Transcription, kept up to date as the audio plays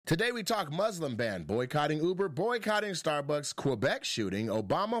Today we talk Muslim ban, boycotting Uber, boycotting Starbucks, Quebec shooting,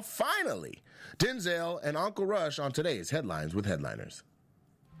 Obama finally, Denzel, and Uncle Rush on today's Headlines with Headliners.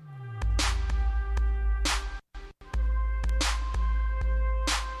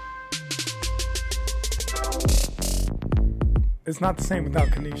 It's not the same without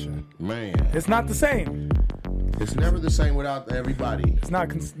Kanisha. Man. It's not the same. It's never the same without everybody. It's not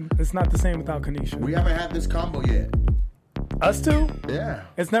the same without Kanisha. We haven't had this combo yet. Us two? Yeah.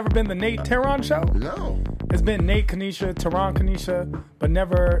 It's never been the Nate Tehran show? No. It's been Nate Kanisha, Tehran Kanisha, but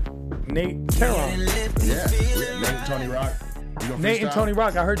never Nate Tehran. Yeah. Nate and Tony Rock. Nate and Tony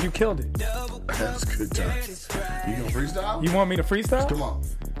Rock, I heard you killed it. That's good times. You gonna freestyle? You want me to freestyle? Come on.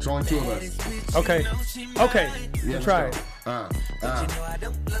 It's only two of us. Okay. Yeah, Try it.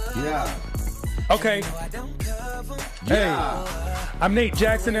 Yeah. Okay. Hey, I'm Nate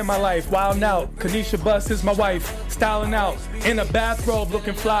Jackson in my life, wildin' out. Kanisha Bus is my wife, styling out in a bathrobe,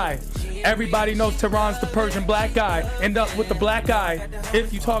 looking fly. Everybody knows Tehran's the Persian black guy. End up with the black eye.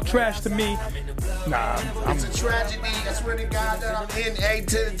 If you talk trash to me, nah. It's a tragedy. I swear to God that I'm in A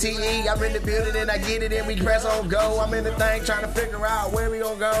to the T-E. I'm in the building and I get it and we press on go. I'm in the thing trying to figure out where we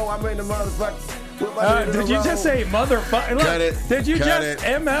gonna go. I'm in the motherfucker. Did you just say motherfucker? Cut it. Did you Cut just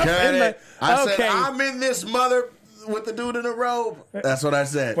it. MF? Cut it. I okay. said I'm in this mother with the dude in the robe. That's what I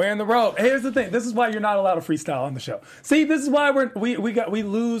said. Wearing the robe. Here's the thing. This is why you're not allowed to freestyle on the show. See, this is why we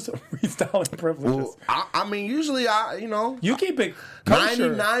lose freestyling privileges. Well, I mean, usually you keep it kosher.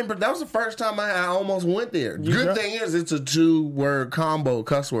 99, but that was the first time I almost went there. Good thing is it's a 2-word combo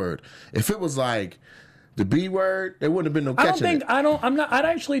cuss word. If it was like the B word, there wouldn't have been no catching it.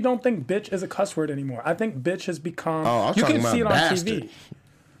 I actually don't think bitch is a cuss word anymore. I think bitch has become, you can see it on bastard. TV.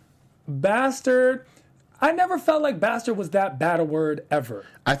 Bastard. I never felt like bastard was that bad a word ever.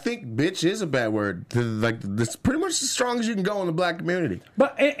 I think bitch is a bad word. Like, it's pretty much as strong as you can go in the black community.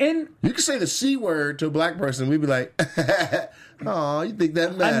 But you can say the C word to a black person, we'd be like, oh, you think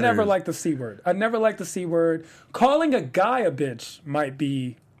that matters? I never liked the C word. Calling a guy a bitch might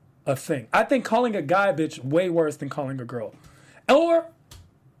be a thing. I think calling a guy a bitch way worse than calling a girl. Or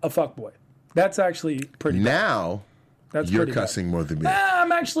a fuckboy. That's actually pretty bad. Now... You're cussing more than me.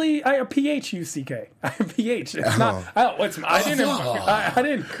 I'm actually a PHUCK. I'm PH. It's not. I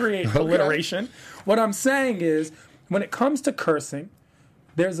didn't create alliteration. What I'm saying is, when it comes to cursing,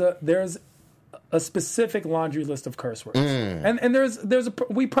 there's a specific laundry list of curse words, and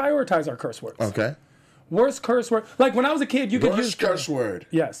we prioritize our curse words. Okay. Worst curse word, like when I was a kid, you could use curse word.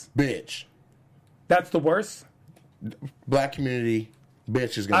 Yes. Bitch. That's the worst. Black community,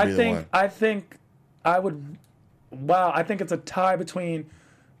 bitch is gonna be the one. I think I would. Wow, I think it's a tie between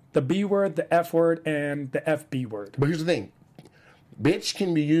the B word, the F word, and the FB word. But here's the thing. Bitch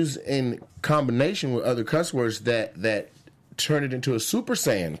can be used in combination with other cuss words that turn it into a Super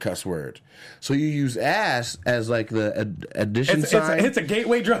Saiyan cuss word. So you use ass as like the addition sign. It's a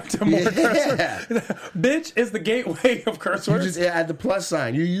gateway drug to more curse words. Bitch is the gateway of curse words. You just add the plus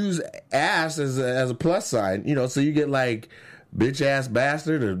sign. You use ass as a plus sign, so you get like... bitch ass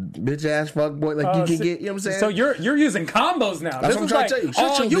bastard or bitch ass fuck boy, like you can get, you know what I'm saying? So you're using combos now. That's what I'm trying to tell you.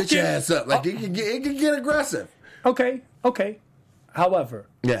 Shut your bitch ass up. Like it can get aggressive. Okay. However,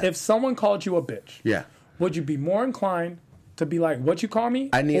 if someone called you a bitch, would you be more inclined to be like, "What'd you call me?"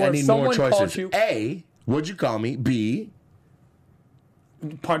 I need more choices. A, what'd you call me? B,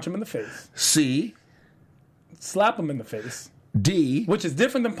 punch him in the face. C, slap him in the face. D, which is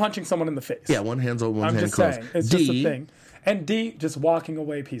different than punching someone in the face. Yeah, one hand's over, one hand closed. I'm just saying, it's just a thing. And D, just walking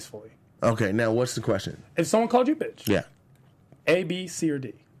away peacefully. Okay, now what's the question? If someone called you bitch. Yeah. A, B, C, or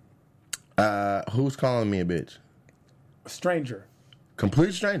D? Who's calling me a bitch? Stranger.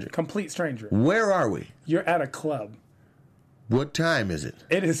 Complete stranger? Complete stranger. Where are we? You're at a club. What time is it?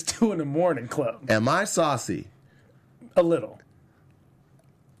 It is 2 a.m. club. Am I saucy? A little.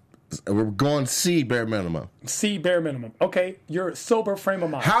 We're going C, bare minimum. C, bare minimum. Okay, your sober frame of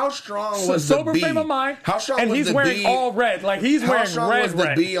mind. How strong was the B? Sober frame of mind. How strong and was the B? And he's wearing all red. Like, he's wearing red. How strong was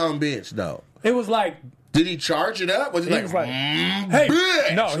the B on bitch, though? It was like... Did he charge it up? Was he like, hey,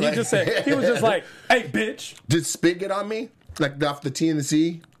 bitch? No, he just said... He was just like, hey, bitch. Did Spit get on me? Like, off the T and the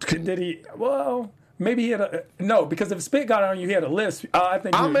C? Did he... Well... Maybe he had a... No, because if Spit got on you, he had a list. I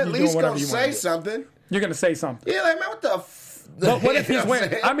think I'm at least going to say something. You're going to say something. Yeah, like, man, what the... But what if he's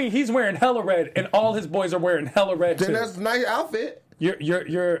wearing... I mean, he's wearing hella red, and all his boys are wearing hella red, then too. That's a nice outfit.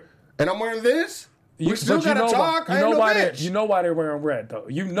 You're... And I'm wearing this? We still gotta talk. You know why they're wearing red, though.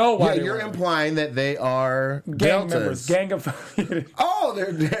 You know why. Yeah, you're implying that they are gang Deltas. members, gang affiliated. Oh,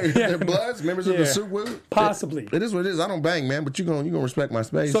 they're Bloods, members of the Super. Possibly. It is what it is. I don't bang, man, but you gonna respect my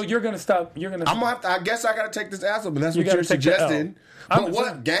space. So you're gonna stop. You're gonna. I'm gonna have to, I guess I gotta take this ass up, and that's what you're suggesting. But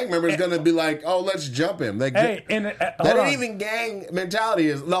what gang member is gonna be like? Oh, let's jump him. That ain't even gang mentality.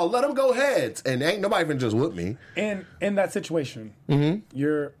 Is no, let him go heads, and ain't nobody even just whoop me. In that situation,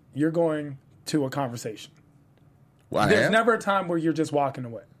 you're going to a conversation. Well, There's never a time where you're just walking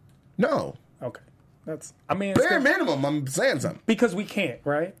away. No. Okay. Bare minimum, I'm saying something. Because we can't,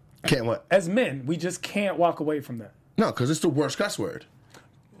 right? Can't what? As men, we just can't walk away from that. No, because it's the worst cuss word.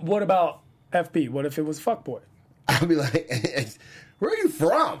 What about FB? What if it was fuckboy? I'd be like, where are you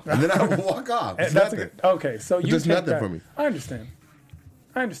from? And then I would walk off. It's nothing. Okay, so you just nothing for me. I understand.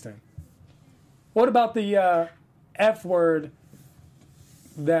 What about the F word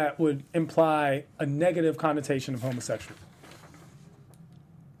that would imply a negative connotation of homosexual?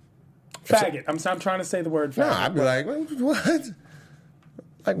 Faggot. I'm trying to say the word faggot. No, I'd be like, what?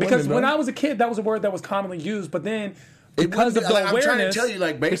 Like because when I was a kid, that was a word that was commonly used, but then because of the awareness, I'm trying to tell you,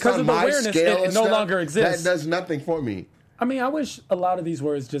 like, based on my scale, it no longer exists. That does nothing for me. I mean, I wish a lot of these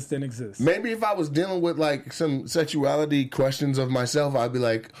words just didn't exist. Maybe if I was dealing with like some sexuality questions of myself, I'd be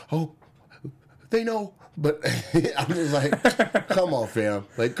like, oh, they know. But I'm just like, come on, fam.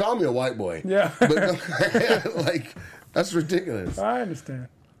 Like, call me a white boy. Yeah. But, like, that's ridiculous. I understand.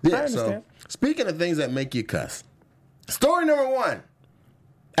 Yeah, so speaking of things that make you cuss, story number 1.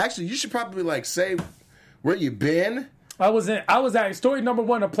 Actually, you should probably like say where you been. I was at story number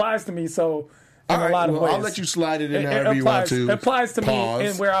 1 applies to me, so in a lot of ways. I'll let you slide it in however you want to. It applies to me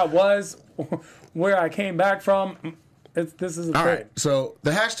in where I was, where I came back from. This is a thing. All right, so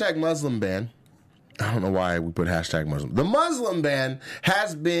the hashtag Muslim ban. I don't know why we put hashtag Muslim. The Muslim ban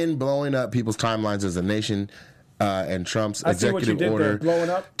has been blowing up people's timelines as a nation. And Trump's executive order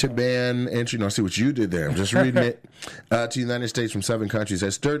to ban entry. No, I see what you did there. I'm just reading it. To the United States from 7 countries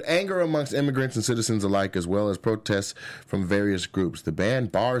has stirred anger amongst immigrants and citizens alike, as well as protests from various groups. The ban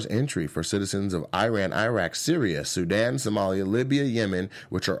bars entry for citizens of Iran, Iraq, Syria, Sudan, Somalia, Libya, Yemen,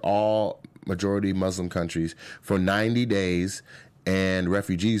 which are all majority Muslim countries, for 90 days, and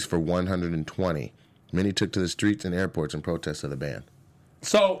refugees for 120. Many took to the streets and airports in protest of the ban.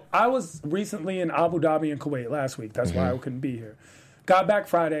 So I was recently in Abu Dhabi and Kuwait last week. That's why I couldn't be here. Got back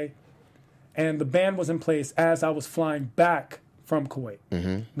Friday, and the ban was in place as I was flying back from Kuwait.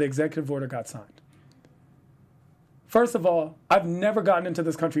 The executive order got signed. First of all, I've never gotten into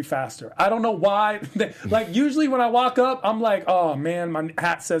this country faster. I don't know why. Like, usually when I walk up, I'm like, oh, man, my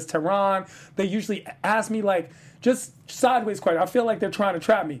hat says Tehran. They usually ask me, like, just sideways question. I feel like they're trying to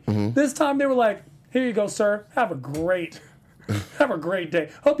trap me. This time they were like, here you go, sir. Have a great day.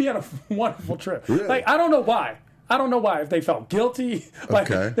 Hope you had a wonderful trip. Really? Like, I don't know why. If they felt guilty. Like,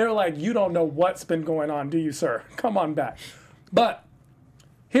 they're like, you don't know what's been going on, do you, sir? Come on back. But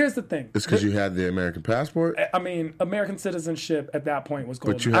here's the thing. It's because you had the American passport? I mean, American citizenship at that point was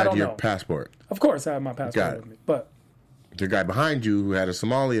golden. But you had your passport. Of course I had my passport with me. But the guy behind you who had a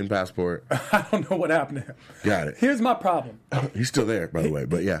Somalian passport. I don't know what happened to him. Got it. Here's my problem. He's still there, by the way,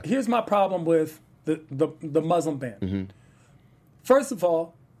 but yeah. Here's my problem with the Muslim ban. First of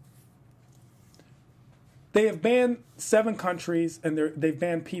all, they have banned 7 countries, and they've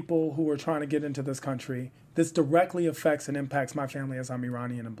banned people who are trying to get into this country. This directly affects and impacts my family as I'm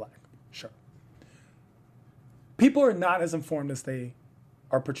Iranian and black. Sure. People are not as informed as they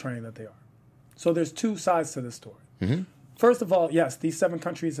are portraying that they are. So there's 2 sides to this story. First of all, yes, these 7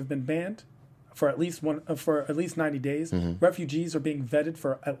 countries have been banned for at least 90 days. Refugees are being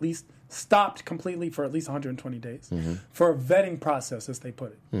vetted stopped completely for at least 120 days for a vetting process, as they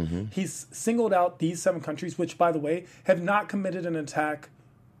put it. He's singled out these 7 countries, which, by the way, have not committed an attack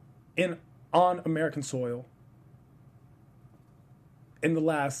on American soil in the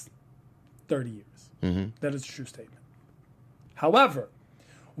last 30 years. That is a true statement. However,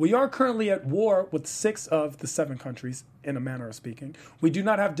 we are currently at war with 6 of the 7 countries, in a manner of speaking. We do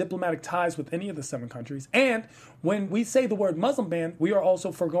not have diplomatic ties with any of the 7 countries. And when we say the word Muslim ban, we are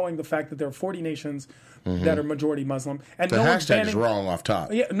also foregoing the fact that there are 40 nations that are majority Muslim. And the hashtag is wrong off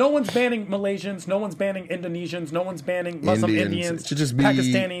top. Yeah, no one's banning Malaysians. No one's banning Indonesians. No one's banning Muslim Indians. It should just be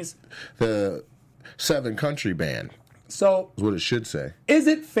Pakistanis. The 7 country ban. So is what it should say. Is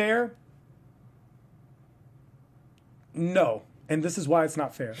it fair? No. And this is why it's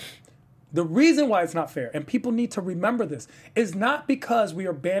not fair. The reason why it's not fair, and people need to remember this, is not because we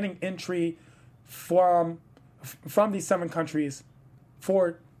are banning entry from these 7 countries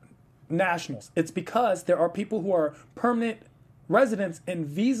for nationals. It's because there are people who are permanent residents and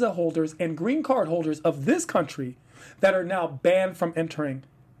visa holders and green card holders of this country that are now banned from entering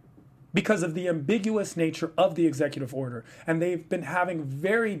because of the ambiguous nature of the executive order. And they've been having a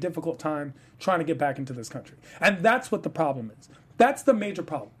very difficult time trying to get back into this country. And that's what the problem is. That's the major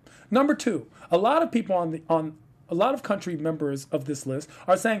problem. Number two, a lot of people on a lot of country members of this list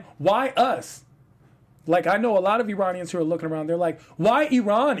are saying, why us? Like, I know a lot of Iranians who are looking around, they're like, why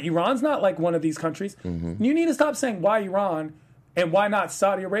Iran? Iran's not like one of these countries. Mm-hmm. You need to stop saying why Iran and why not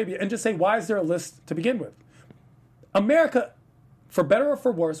Saudi Arabia and just say, why is there a list to begin with? America, for better or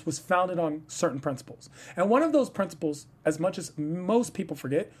for worse, was founded on certain principles. And one of those principles, as much as most people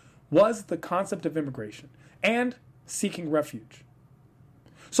forget, was the concept of immigration and seeking refuge.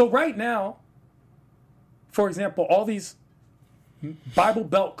 So right now, for example, all these Bible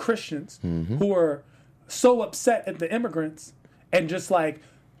Belt Christians mm-hmm. who are so upset at the immigrants and just like,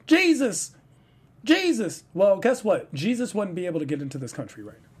 Jesus. Well, guess what? Jesus wouldn't be able to get into this country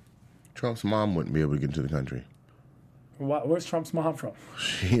right now. Trump's mom wouldn't be able to get into the country. Where's Trump's mom from?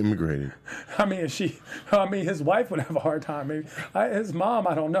 She immigrated. I mean, his wife would have a hard time. Maybe his mom,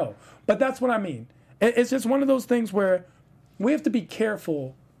 I don't know. But that's what I mean. It's just one of those things where we have to be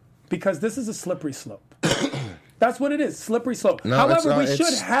careful because this is a slippery slope. That's what it is, slippery slope. No, however, we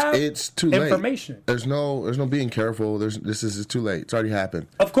should have it's too late. Information. There's no being careful. This is too late. It's already happened.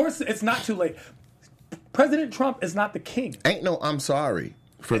 Of course, it's not too late. President Trump is not the king. Ain't no I'm sorry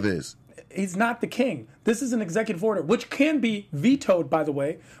for this. He's not the king. This is an executive order, which can be vetoed, by the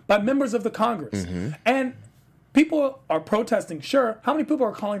way, by members of the Congress. Mm-hmm. And people are protesting. Sure. How many people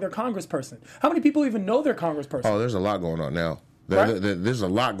are calling their congressperson? How many people even know their congressperson? Oh, there's a lot going on now. Right? There's a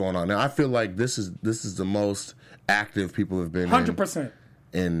lot going on now. I feel like this is the most active people have been 100%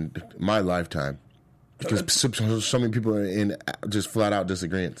 in my lifetime, because so many people are in just flat out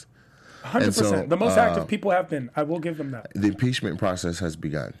disagreements. 100%. So, the most active people have been. I will give them that. The impeachment process has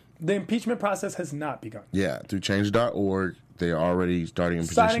begun. The impeachment process has not begun. Yeah, through Change.org, they are already starting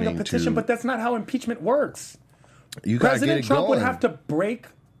signing a petition, but that's not how impeachment works. President Trump would have to break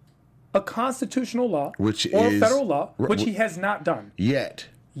a constitutional law or a federal law, which he has not done. Yet.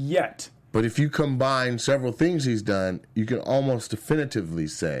 But if you combine several things he's done, you can almost definitively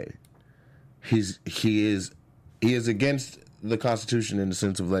say he is against the Constitution in the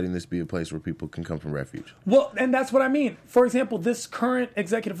sense of letting this be a place where people can come from refuge. Well, and that's what I mean. For example, this current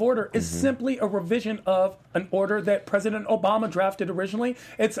executive order is mm-hmm. simply a revision of an order that President Obama drafted originally.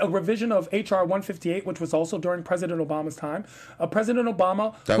 It's a revision of H.R. 158, which was also during President Obama's time. President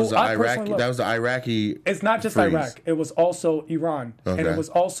Obama, that was the Iraqi. It's not just freeze. Iraq. It was also Iran, okay. And it was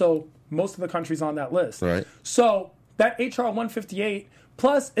also most of the countries on that list. Right. So that H.R. 158,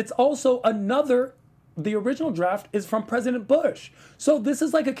 plus it's also another. The original draft is from President Bush. So this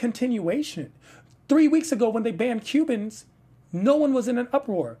is like a continuation. 3 weeks ago when they banned Cubans, no one was in an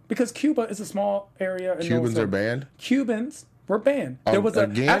uproar because Cuba is a small area. Cubans are banned? Cubans were banned. There was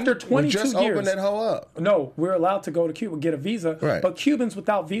after 22 we just years. Opened that hoe up. No, we're allowed to go to Cuba, get a visa. Right. But Cubans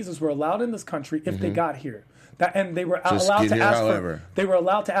without visas were allowed in this country if mm-hmm. they got here. And they were just allowed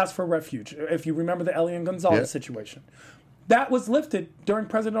to ask for refuge. If you remember the Elian Gonzalez situation. That was lifted during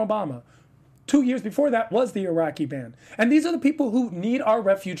President Obama. 2 years before that was the Iraqi ban. And these are the people who need our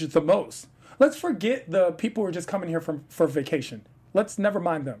refuge the most. Let's forget the people who are just coming here for vacation. Let's never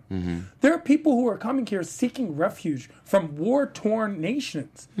mind them. Mm-hmm. There are people who are coming here seeking refuge from war-torn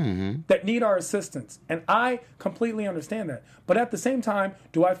nations mm-hmm. that need our assistance. And I completely understand that. But at the same time,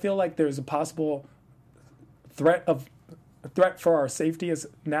 do I feel like there's a possible threat for our safety as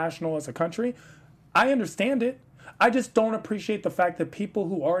a country? I understand it. I just don't appreciate the fact that people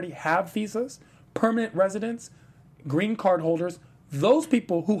who already have visas, permanent residents, green card holders, those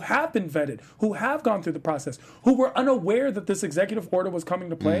people who have been vetted, who have gone through the process, who were unaware that this executive order was coming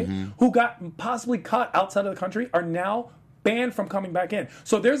to play, mm-hmm. who got possibly caught outside of the country, are now banned from coming back in.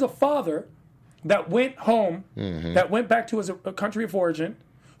 So there's a father that went home, mm-hmm. that went back to his country of origin,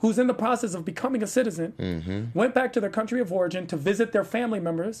 who's in the process of becoming a citizen, mm-hmm. went back to their country of origin to visit their family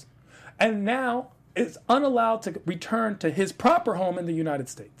members, and now is unallowed to return to his proper home in the United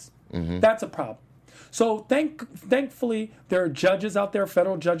States. Mm-hmm. That's a problem. So thankfully, there are judges out there,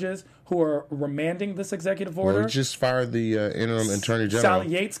 federal judges, who are remanding this executive order. Well, we just fired the interim attorney general. Sally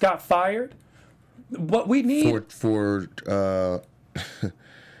Yates got fired. What we need for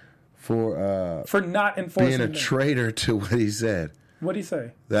not enforcing being a traitor to what he said. What'd he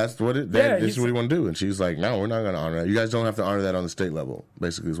say? This is what he want to do. And she was like, no, we're not going to honor that. You guys don't have to honor that on the state level,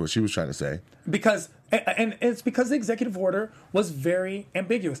 basically, is what she was trying to say. Because, and it's because the executive order was very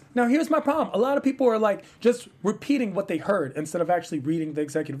ambiguous. Now, here's my problem. A lot of people are like just repeating what they heard instead of actually reading the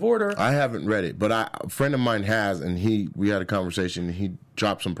executive order. I haven't read it, but a friend of mine has, and we had a conversation, and he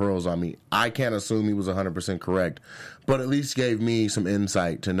dropped some pearls on me. I can't assume he was 100% correct, but at least gave me some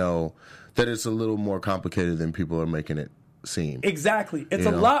insight to know that it's a little more complicated than people are making it seem. Exactly. It's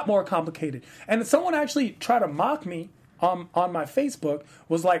a lot more complicated. And someone actually tried to mock me on my Facebook,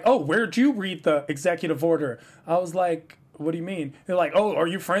 was like, oh, where'd you read the executive order? I was like, what do you mean? They're like, oh, are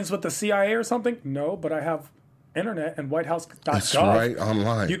you friends with the CIA or something? No, but I have internet and whitehouse.gov. That's right,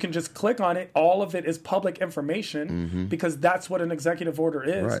 online. You can just click on it. All of it is public information because that's what an executive order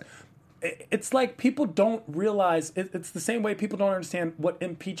is. Right. It's like people don't realize, it's the same way people don't understand what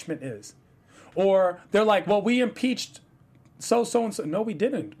impeachment is. Or they're like, well, we impeached so-and-so. No, we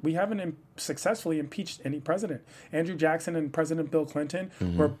didn't. We haven't successfully impeached any president. Andrew Jackson and President Bill Clinton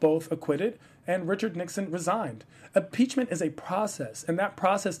were both acquitted, and Richard Nixon resigned. Impeachment is a process, and that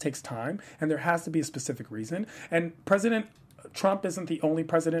process takes time, and there has to be a specific reason. And President Trump isn't the only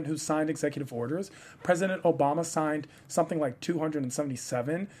president who signed executive orders. President Obama signed something like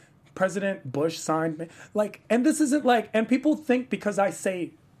 277. President Bush signed, and this isn't and people think because I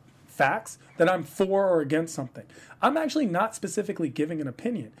say facts that I'm for or against something. I'm actually not specifically giving an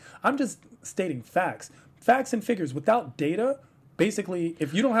opinion. I'm just stating facts. Facts and figures. Without data, basically,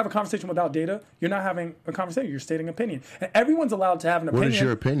 if you don't have a conversation without data, you're not having a conversation. You're stating an opinion. And everyone's allowed to have an opinion. What is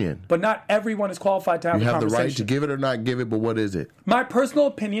your opinion? But not everyone is qualified to have a conversation. You have the right to give it or not give it, but what is it? My personal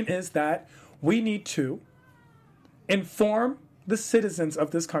opinion is that we need to inform the citizens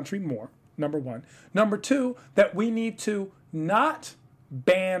of this country more, number one. Number two, that we need to not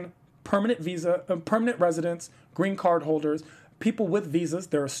ban permanent residents, green card holders, people with visas.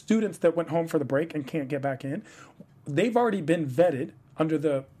 There are students that went home for the break and can't get back in. They've already been vetted under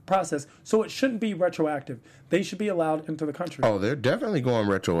the process, so it shouldn't be retroactive. They should be allowed into the country. Oh, they're definitely going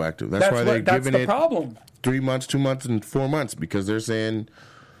retroactive. That's why they're giving it problem. 3 months, 2 months, and 4 months, because they're saying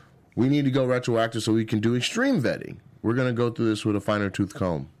we need to go retroactive so we can do extreme vetting. We're going to go through this with a finer tooth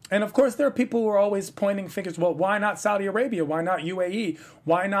comb. And of course, there are people who are always pointing fingers. Well, why not Saudi Arabia? Why not UAE?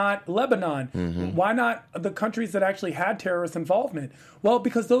 Why not Lebanon? Why not the countries that actually had terrorist involvement? Well,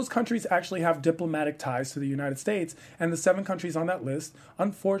 because those countries actually have diplomatic ties to the United States, and the 7 countries on that list,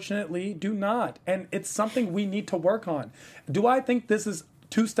 unfortunately, do not. And it's something we need to work on. Do I think this is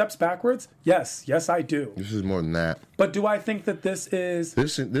 2 steps backwards? Yes, I do. This is more than that. But do I think that this is...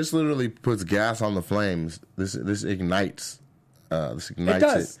 This literally puts gas on the flames. This ignites. This ignites it.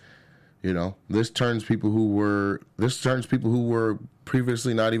 Does. You know, this turns people who were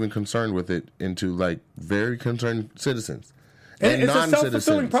previously not even concerned with it into very concerned citizens. And it's a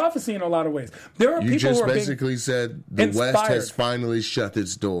self-fulfilling prophecy in a lot of ways. There are people who are basically said the inspired. West has finally shut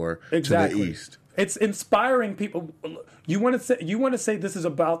its door to the East. It's inspiring people. You want to say this is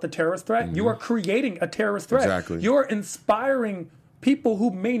about the terrorist threat? You are creating a terrorist threat. Exactly. You're inspiring people who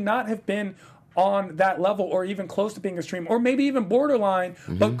may not have been on that level or even close to being extreme or maybe even borderline,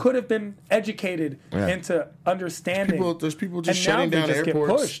 but could have been educated into understanding. There's people just shutting down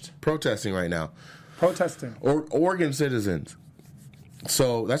airports, protesting right now. Or Oregon citizens.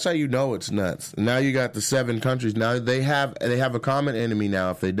 So that's how you know it's nuts. Now you got the 7 countries. Now they have a common enemy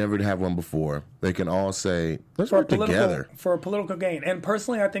now if they never had one before. They can all say, let's work together. For a political gain. And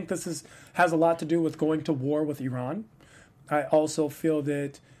personally, I think this has a lot to do with going to war with Iran. I also feel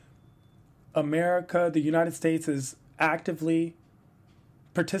that America, the United States, is actively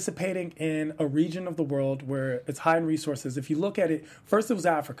participating in a region of the world where it's high in resources. If you look at it, first it was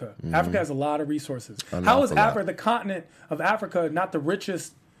Africa. Africa has a lot of resources. How is Africa, the continent of Africa, not the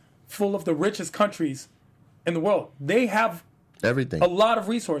richest, full of the richest countries in the world? They have everything, a lot of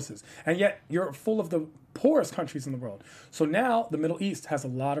resources, and yet you're full of the poorest countries in the world. So now the Middle East has a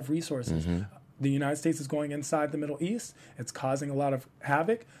lot of resources. The United States is going inside the Middle East. It's causing a lot of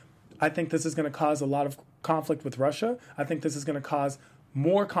havoc. I think this is going to cause a lot of conflict with Russia. I think this is going to cause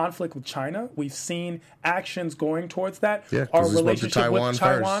more conflict with China. We've seen actions going towards that. Yeah, our relationship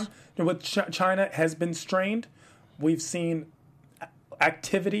with China has been strained. We've seen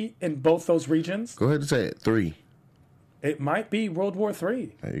activity in both those regions. Go ahead and say it. 3. It might be World War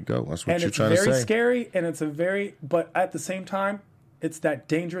III. There you go. That's what you're trying to say. And it's very scary, and it's but at the same time, it's that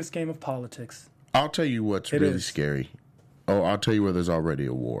dangerous game of politics. I'll tell you what's really scary. Oh, I'll tell you where there's already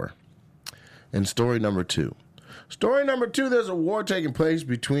a war. In story number 2, Story number 2, there's a war taking place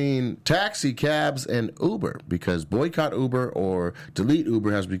between taxi cabs and Uber because boycott Uber or delete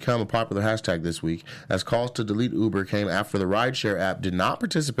Uber has become a popular hashtag this week as calls to delete Uber came after the rideshare app did not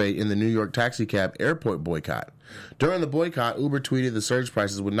participate in the New York taxi cab airport boycott. During the boycott, Uber tweeted the surge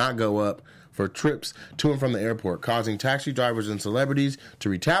prices would not go up for trips to and from the airport, causing taxi drivers and celebrities to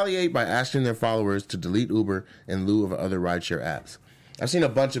retaliate by asking their followers to delete Uber in lieu of other rideshare apps. I've seen a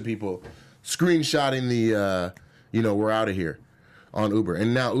bunch of people screenshotting the we're out of here on Uber.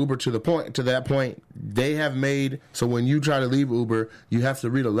 And now Uber to that point, they have made so when you try to leave Uber, you have to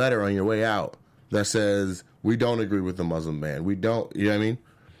read a letter on your way out that says we don't agree with the Muslim ban. We don't, you know what I mean?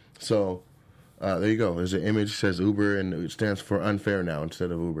 So there you go. There's an image that says Uber and it stands for unfair now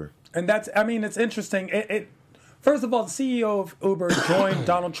instead of Uber. And it's interesting. First of all, the CEO of Uber joined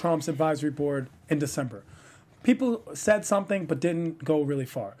Donald Trump's advisory board in December. People said something but didn't go really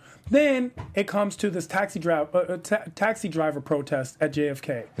far. Then it comes to this taxi driver protest at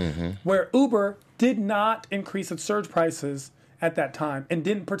JFK, where Uber did not increase its surge prices at that time and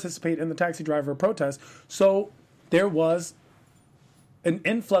didn't participate in the taxi driver protest. So there was an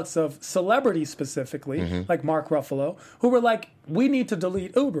influx of celebrities specifically, like Mark Ruffalo, who were like, we need to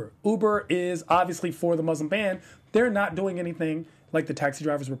delete Uber. Uber is obviously for the Muslim ban. They're not doing anything like the taxi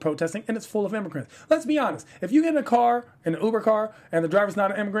drivers were protesting, and it's full of immigrants. Let's be honest. If you get in an Uber car, and the driver's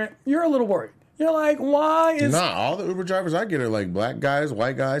not an immigrant, you're a little worried. You're like, why is... Nah, all the Uber drivers I get are like black guys,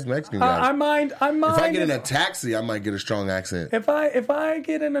 white guys, Mexican guys. I mind. If I get in a taxi, I might get a strong accent. If I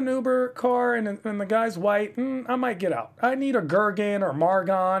get in an Uber car and the guy's white, I might get out. I need a Gurgan or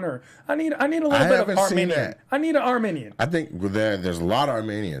Margon or I need a little bit of Armenian. I need an Armenian. I think there's a lot of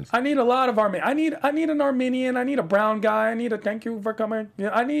Armenians. I need a lot of Armenian. I need an Armenian. I need a brown guy. I need a thank you for coming.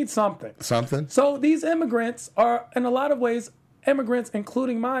 I need something. Something. So these immigrants are in a lot of ways immigrants,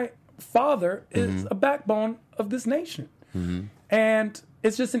 including my father is a backbone of this nation. And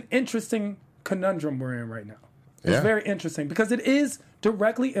it's just an interesting conundrum we're in right now. It's very interesting because it is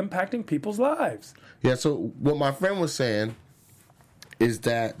directly impacting people's lives. Yeah, so what my friend was saying is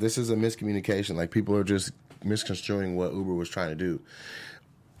that this is a miscommunication. Like, people are just misconstruing what Uber was trying to do.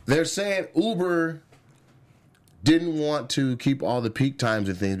 They're saying Uber didn't want to keep all the peak times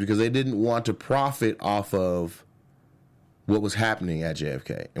and things because they didn't want to profit off of what was happening at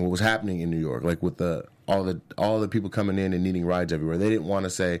JFK and what was happening in New York, like with all the people coming in and needing rides everywhere. They didn't want to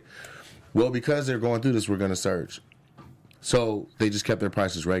say, well, because they're going through this, we're going to surge. So they just kept their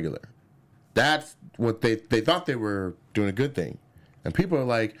prices regular. That's what they thought they were doing a good thing. And people are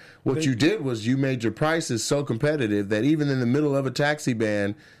like, what you did was you made your prices so competitive that even in the middle of a taxi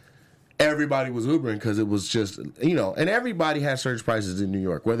ban, everybody was Ubering because it was just, and everybody has surge prices in New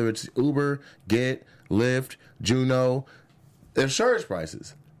York, whether it's Uber, Get, Lyft, Juno. There's surge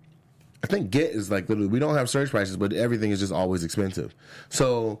prices. I think Get is like literally, we don't have surge prices, but everything is just always expensive.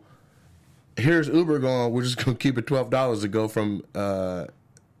 So here's Uber going, we're just going to keep it $12 to go from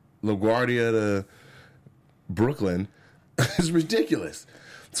LaGuardia to Brooklyn. It's ridiculous.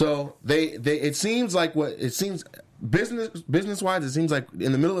 So it seems like business wise, it seems like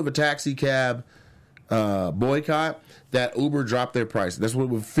in the middle of a taxi cab boycott, that Uber dropped their price. That's what it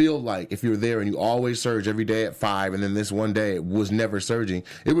would feel like if you were there and you always surge every day at 5, and then this one day it was never surging.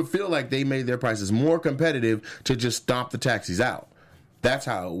 It would feel like they made their prices more competitive to just stomp the taxis out. That's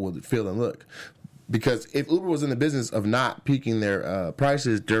how it would feel and look. Because if Uber was in the business of not peaking their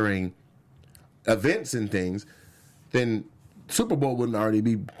prices during events and things, then Super Bowl wouldn't already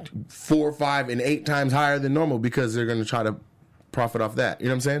be 4, 5, and 8 times higher than normal because they're going to try to profit off that. You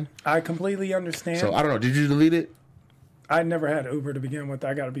know what I'm saying? I completely understand. So I don't know. Did you delete it? I never had Uber to begin with.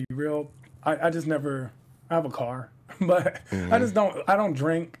 I got to be real. I just never. I have a car, but I don't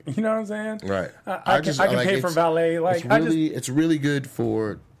drink. You know what I'm saying? Right. I can pay for valet. Like it's really good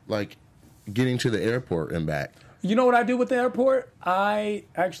for like getting to the airport and back. You know what I do with the airport? I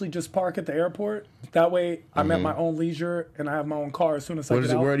actually just park at the airport. That way, I'm at my own leisure and I have my own car as soon as I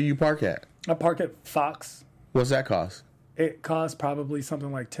get out. Where do you park at? I park at Fox. What's that cost? It costs probably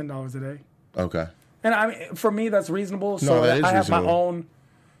something like $10 a day. Okay. And I mean, for me, that's reasonable. So no, that is I have reasonable. my own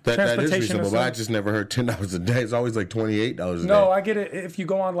transportation. That is reasonable, but I just never heard $10 a day. It's always like $28 a day. No, I get it. If you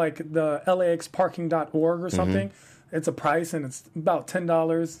go on like the laxparking.org or something, it's a price and it's about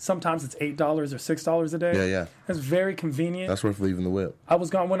 $10. Sometimes it's $8 or $6 a day. Yeah. It's very convenient. That's worth leaving the whip.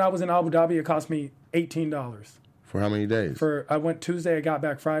 When I was in Abu Dhabi, it cost me $18. For how many days? I went Tuesday, I got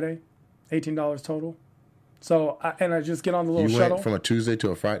back Friday, $18 total. So, I just get on the little shuttle. You went from a Tuesday to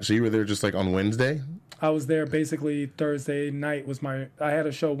a Friday? So you were there just like on Wednesday? I was there basically Thursday night I had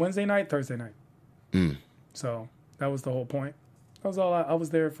a show Wednesday night, Thursday night. So that was the whole point. That was all I was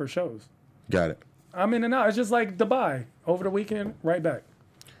there for shows. Got it. I'm in and out. It's just like Dubai. Over the weekend, right back.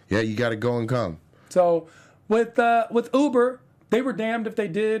 Yeah, you got to go and come. So with Uber, they were damned if they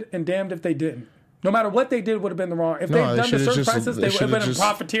did and damned if they didn't. No matter what they did, would have been the wrong. If they'd done the surge prices, they would have been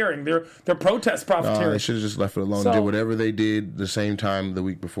profiteering. They're protest profiteering. They should have just left it alone. Did whatever they did the same time the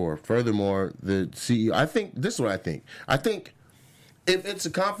week before. Furthermore, the CEO. I think this is what I think. I think if it's a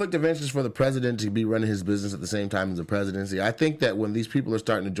conflict of interest for the president to be running his business at the same time as the presidency, I think that when these people are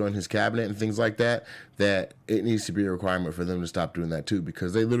starting to join his cabinet and things like that, that it needs to be a requirement for them to stop doing that too,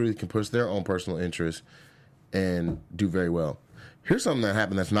 because they literally can push their own personal interests and do very well. Here's something that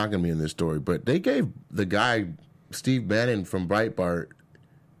happened that's not going to be in this story, but they gave the guy, Steve Bannon from Breitbart,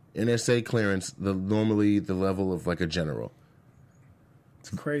 NSA clearance, normally the level of like a general.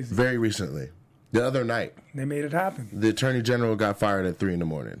 It's crazy. Very recently. The other night. They made it happen. The attorney general got fired at 3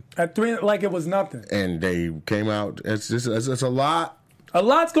 a.m. At 3, like it was nothing. And they came out. It's a lot. A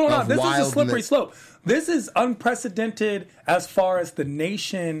lot's going on. This is a slippery slope. This is unprecedented as far as the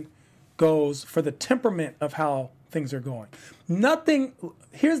nation goes for the temperament of how things are going.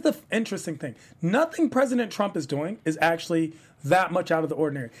 Here's the interesting thing. Nothing President Trump is doing is actually that much out of the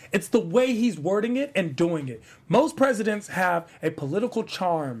ordinary. It's the way he's wording it and doing it. Most presidents have a political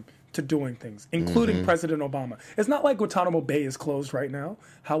charm to doing things, including President Obama. It's not like Guantanamo Bay is closed right now.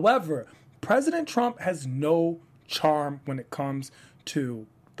 However, President Trump has no charm when it comes to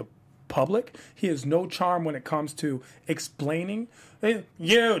the public. He has no charm when it comes to explaining.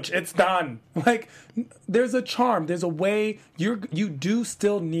 Huge, it's done. Like, there's a charm. There's a way. You do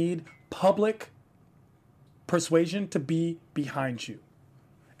still need public persuasion to be behind you.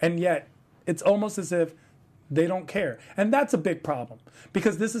 And yet, it's almost as if they don't care. And that's a big problem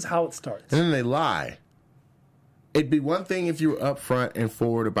because this is how it starts. And then they lie. It'd be one thing if you were upfront and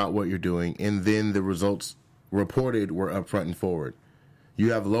forward about what you're doing, and then the results reported were upfront and forward.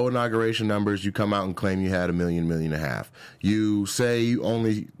 You have low inauguration numbers. You come out and claim you had 1.5 million. You say you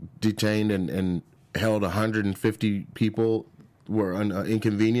only detained and held 150 people were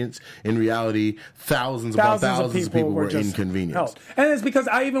inconvenienced. In reality, thousands upon thousands of people were inconvenienced. And it's because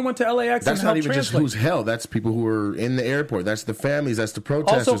I even went to LAX. That's not even just who's held. That's people who were in the airport. That's the families. That's the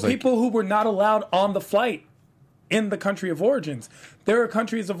protesters. Also, people who were not allowed on the flight in the country of origins. There are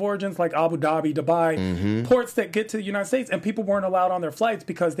countries of origins like Abu Dhabi, Dubai, ports that get to the United States, and people weren't allowed on their flights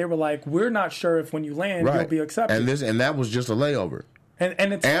because they were like, we're not sure if when you land, you'll be accepted. And that was just a layover.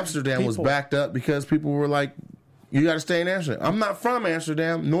 And it's Amsterdam was backed up because people were like, you got to stay in Amsterdam. I'm not from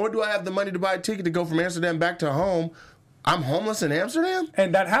Amsterdam, nor do I have the money to buy a ticket to go from Amsterdam back to home. I'm homeless in Amsterdam?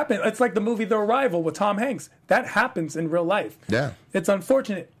 And that happened. It's like the movie The Arrival with Tom Hanks. That happens in real life. Yeah. It's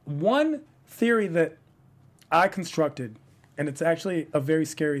unfortunate. One theory that I constructed, and it's actually a very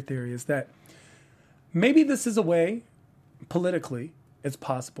scary theory, is that maybe this is a way, politically, it's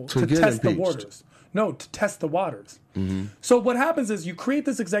possible, to test the waters. No, to test the waters. So what happens is you create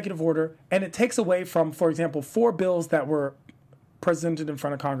this executive order, and it takes away from, for example, 4 bills that were presented in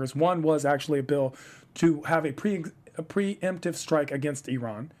front of Congress. One was actually a bill to have a preemptive strike against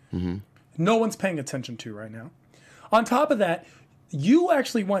Iran. No one's paying attention to right now. On top of that, you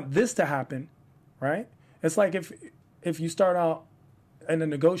actually want this to happen, right? It's like if you start out in a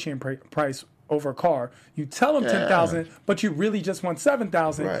negotiating price over a car, you tell them $10,000, but you really just want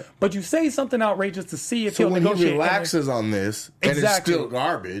 $7,000. Right. But you say something outrageous to see if he'll negotiate. So when he relaxes on this, and it's still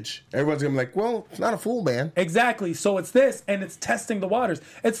garbage, everyone's gonna be like, "Well, it's not a fool, man." Exactly. So it's this, and it's testing the waters.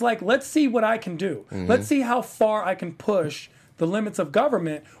 It's like, let's see what I can do. Let's see how far I can push the limits of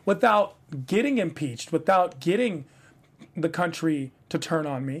government without getting impeached, without getting the country to turn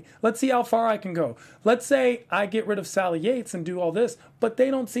on me. Let's see how far I can go. Let's say I get rid of Sally Yates and do all this, but they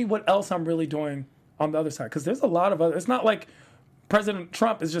don't see what else I'm really doing on the other side. Because there's a lot of other. It's not like President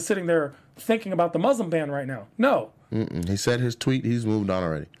Trump is just sitting there thinking about the Muslim ban right now. No. He said his tweet. He's moved on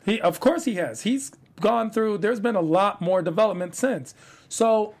already. Of course he has. He's gone through. There's been a lot more development since.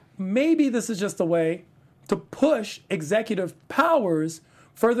 So maybe this is just a way to push executive powers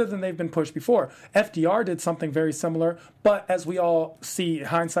further than they've been pushed before. FDR did something very similar, but as we all see,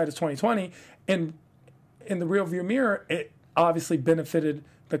 hindsight is 2020. In the rearview mirror, it obviously benefited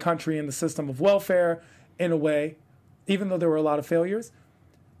the country and the system of welfare in a way, even though there were a lot of failures.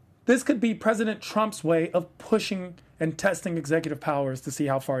 This could be President Trump's way of pushing and testing executive powers to see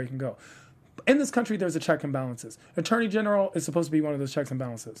how far he can go. In this country, there's a check and balances. Attorney General is supposed to be one of those checks and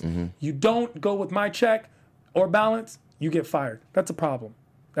balances. You don't go with my check or balance, you get fired. That's a problem.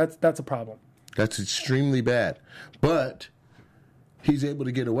 That's a problem. That's extremely bad. But he's able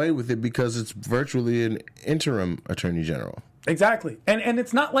to get away with it because it's virtually an interim attorney general. Exactly. And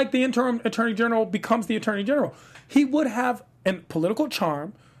it's not like the interim attorney general becomes the attorney general. He would have a political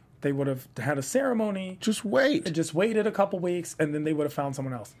charm They would have had a ceremony. Just wait. Just waited a couple weeks, and then they would have found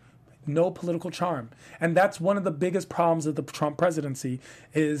someone else. No political charm. And that's one of the biggest problems of the Trump presidency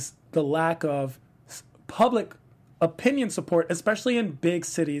is the lack of public opinion support, especially in big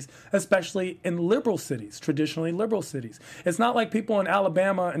cities, especially in liberal cities, traditionally liberal cities. It's not like people in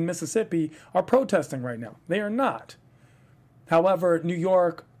Alabama and Mississippi are protesting right now. They are not. However, New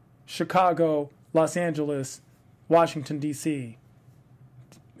York, Chicago, Los Angeles, Washington, D.C.,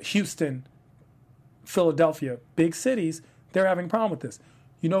 Houston, Philadelphia, big cities, they're having a problem with this.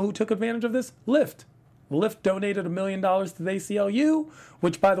 You know who took advantage of this? Lyft. Lyft donated $1 million to the ACLU,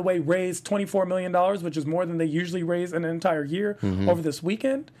 which, by the way, raised $24 million, which is more than they usually raise in an entire year over this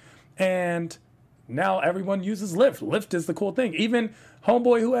weekend. And now everyone uses Lyft. Lyft is the cool thing. Even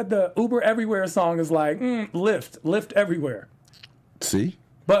homeboy who had the Uber Everywhere song is like, Lyft everywhere. See?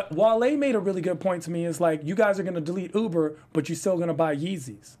 But Wale made a really good point to me. Is like, you guys are going to delete Uber, but you're still going to buy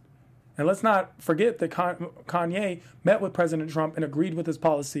Yeezys. And let's not forget that Kanye met with President Trump and agreed with his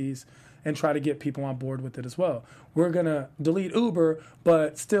policies and try to get people on board with it as well. We're going to delete Uber,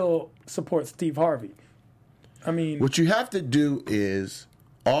 but still support Steve Harvey. I mean... What you have to do is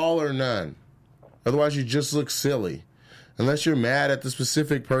all or none. Otherwise, you just look silly. Unless you're mad at the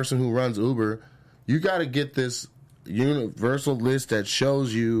specific person who runs Uber, you got to get this universal list that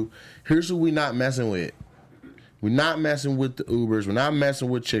shows you, here's who we not messing with. We're not messing with the Ubers. We're not messing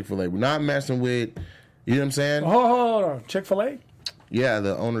with Chick-fil-A. We're not messing with, you know what I'm saying? Hold on. Chick-fil-A? Yeah,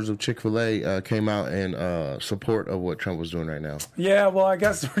 the owners of Chick-fil-A came out in support of what Trump was doing right now. Yeah, well, I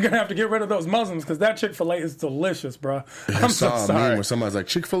guess we're going to have to get rid of those Muslims because that Chick-fil-A is delicious, bro. I'm so sorry. I mean, when somebody's like,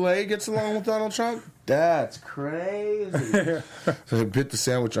 Chick-fil-A gets along with Donald Trump? That's crazy. So they bit the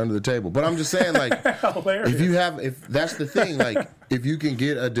sandwich under the table. But I'm just saying, like, if that's the thing, like, if you can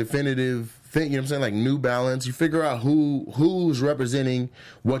get a definitive thing, you know what I'm saying, like New Balance, you figure out who's representing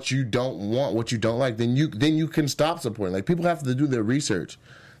what you don't want, what you don't like, then you can stop supporting. Like, people have to do their research.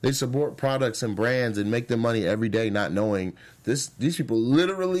 They support products and brands and make them money every day, not knowing these people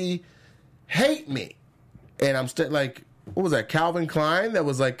literally hate me. And I'm still like, what was that, Calvin Klein that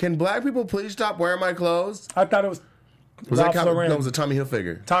was like, can black people please stop wearing my clothes? I thought it was that Calvin? No, it was a Tommy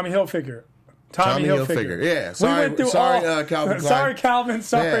Hilfiger. Tommy Hilfiger. Yeah. Sorry, Calvin Klein. Sorry, Calvin.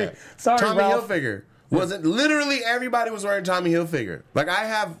 Sorry, Tommy Ralph. Hilfiger. Wasn't literally everybody was wearing Tommy Hilfiger. Like, I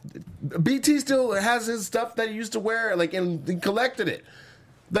have, BT still has his stuff that he used to wear, like, and he collected it.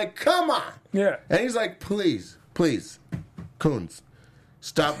 Like, come on. Yeah. And he's like, please, Coons,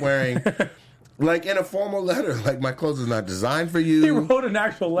 stop wearing. Like, in a formal letter, like, my clothes is not designed for you. He wrote an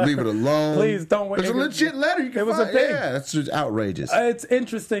actual letter. Leave it alone. Please don't wear it. There's a legit letter you can find. It was a thing. Yeah, that's just outrageous. It's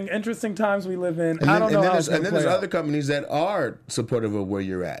interesting times we live in. And I don't know how and then there's other companies that are supportive of where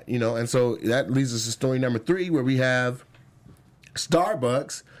you're at, you know? And so that leads us to story number 3, where we have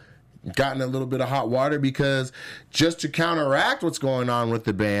Starbucks gotten a little bit of hot water because just to counteract what's going on with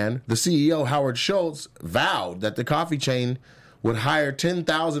the ban, the CEO, Howard Schultz, vowed that the coffee chain would hire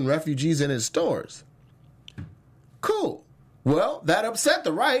 10,000 refugees in its stores. Cool. Well, that upset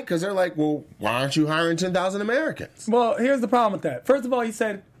the right because they're like, well, why aren't you hiring 10,000 Americans? Well, here's the problem with that. First of all, he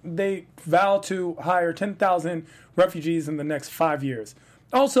said they vow to hire 10,000 refugees in the next 5 years.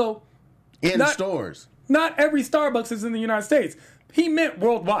 Also, in stores. Not every Starbucks is in the United States. He meant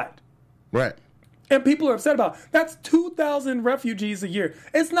worldwide. Right. And people are upset about it. That's 2,000 refugees a year.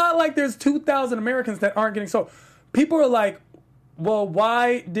 It's not like there's 2,000 Americans that aren't getting sold. People are like, well,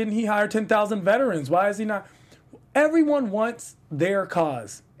 why didn't he hire 10,000 veterans? Why is he not? Everyone wants their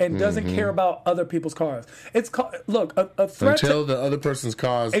cause and doesn't care about other people's cause. It's look, a threat until the other person's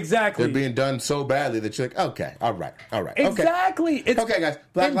cause. Exactly. They're being done so badly that you're like, okay, all right. Exactly. Okay, okay, guys.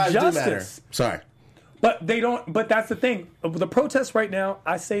 Black lives do matter. Sorry. But they don't. But that's the thing. The protests right now,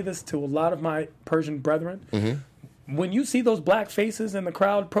 I say this to a lot of my Persian brethren. Mm-hmm. When you see those black faces in the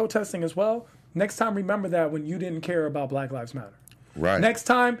crowd protesting as well, next time remember that when you didn't care about Black Lives Matter. Right. Next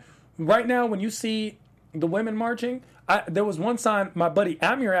time, right now, when you see the women marching, there was one sign my buddy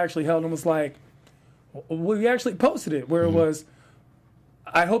Amir actually held and was like, we actually posted it, where it was,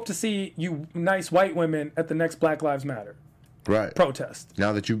 I hope to see you nice white women at the next Black Lives Matter protest.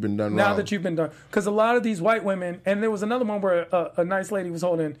 Now that you've been done Now wrong. that you've been done. Because a lot of these white women, and there was another one where a nice lady was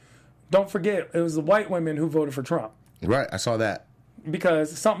holding, don't forget, it was the white women who voted for Trump. Right, I saw that.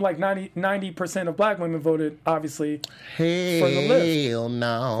 Because something like 90% of black women voted, obviously, for the left.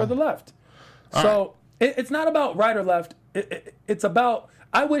 No. For the left. So it's not about right or left. It's about,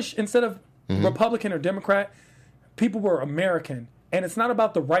 I wish instead of Republican or Democrat, people were American. And it's not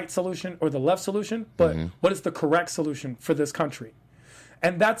about the right solution or the left solution, but what is the correct solution for this country?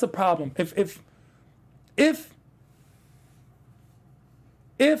 And that's a problem. If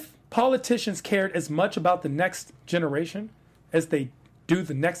if politicians cared as much about the next generation as they do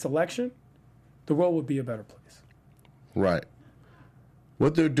the next election, the world would be a better place. Right.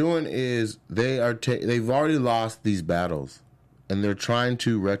 What they're doing is they've already lost these battles, and they're trying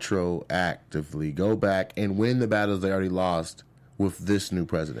to retroactively go back and win the battles they already lost with this new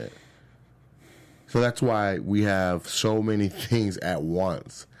president. So that's why we have so many things at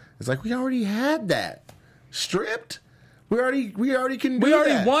once. It's like we already had that stripped. We already can do that. We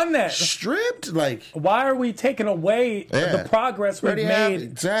already won that. Stripped? Like, why are we taking away the progress we've made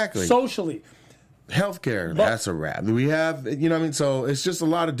exactly socially? Healthcare, that's a wrap. We have, you know what I mean? So it's just a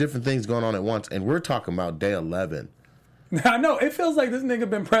lot of different things going on at once, and we're talking about day 11. I know. It feels like this nigga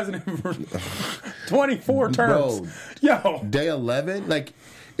been president for 24 terms. Bro, yo. Day 11? Like,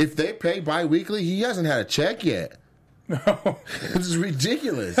 if they pay bi-weekly, he hasn't had a check yet. No. This is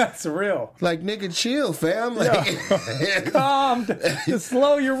ridiculous. That's real. Like, nigga, chill, fam. Like, calm. Just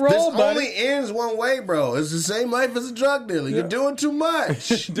slow your roll, this buddy. only ends one way, bro. It's the same life as a drug dealer. You're doing too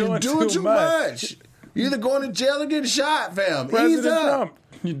much. You're doing too much. You're either going to jail or getting shot, fam. President Ease up. Trump,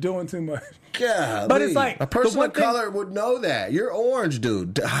 you're doing too much. God, but it's like a person of color would know that. You're orange,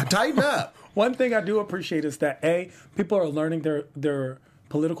 dude. Tighten up. One thing I do appreciate is that people are learning their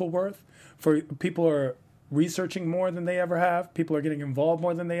political worth. People are researching more than they ever have. People are getting involved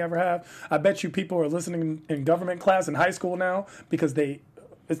more than they ever have. I bet you people are listening in government class in high school now because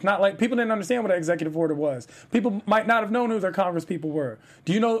it's not like people didn't understand what an executive order was. People might not have known who their Congress people were.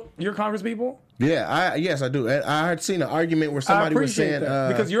 Do you know your Congress people? Yeah, yes, I do. I had seen an argument where somebody was saying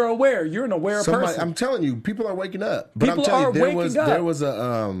because you're aware. You're an aware person. I'm telling you, people are waking up. But People I'm telling are you, waking up. there was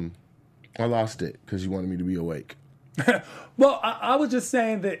a I lost it because you wanted me to be awake. Well, I was just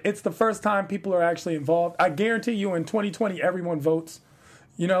saying that it's the first time people are actually involved. I guarantee you in 2020, everyone votes,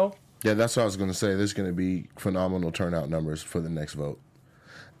 you know? Yeah, that's what I was going to say. There's going to be phenomenal turnout numbers for the next vote.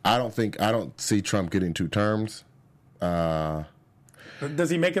 I don't see Trump getting 2 terms. Does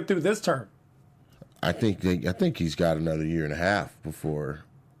he make it through this term? I think he's got another year and a half before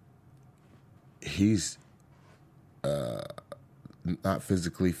he's not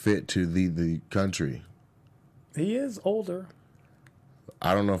physically fit to lead the country. He is older.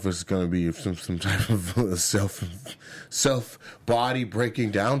 I don't know if it's going to be some type of self body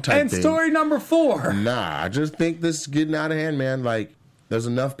breaking down type thing. And story number 4. Nah, I just think this is getting out of hand, man. Like, there's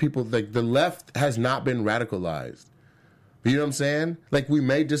enough people. Like, the left has not been radicalized. You know what I'm saying? Like, we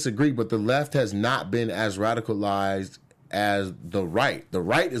may disagree, but the left has not been as radicalized as the right. The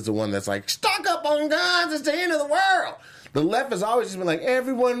right is the one that's like, stock up on guns, it's the end of the world. The left has always just been like,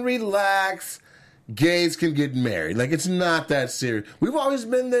 everyone relax. Gays can get married. Like, it's not that serious. We've always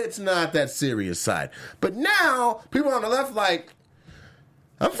been the it's not that serious side. But now, people on the left like,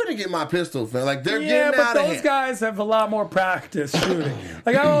 I'm finna get my pistol, fam. Like, they're getting out of hand. Yeah, but those guys have a lot more practice shooting.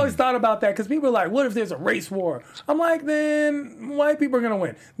 Like, I always thought about that because people are like, what if there's a race war? I'm like, then white people are going to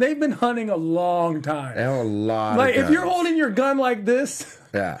win. They've been hunting a long time. And a lot like, of if you're holding your gun like this,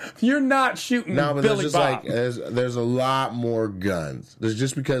 yeah, you're not shooting Billy Bob. There's a lot more guns. There's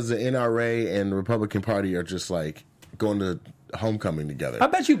just because the NRA and the Republican Party are just like going to homecoming together. I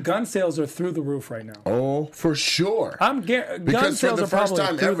bet you gun sales are through the roof right now. Oh, for sure. Gun sales for the are first probably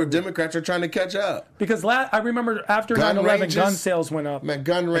time ever, Democrats are trying to catch up. Because I remember after 9/11, gun sales went up. Man,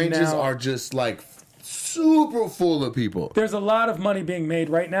 gun ranges are just like super full of people. There's a lot of money being made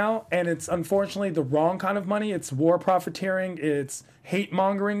right now, and it's unfortunately the wrong kind of money. It's war profiteering, it's hate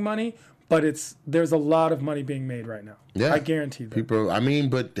mongering money, but there's a lot of money being made right now. Yeah, I guarantee that. People, I mean,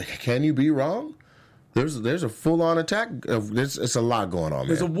 but can you be wrong? There's a full on attack. It's a lot going on, man.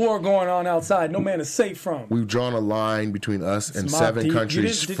 There's a war going on outside. No man is safe from. We've drawn a line between us and 7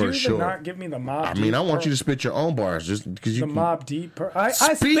 countries did for you sure. Not give me the Mobb I Deep mean, I want you to spit your own bars just because you. The Mobb Deep.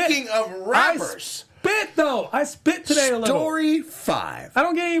 Speaking of rappers, I spit today a little. Story 5. I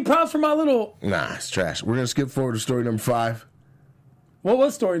don't get any props for my little. Nah, it's trash. We're gonna skip forward to story number 5. What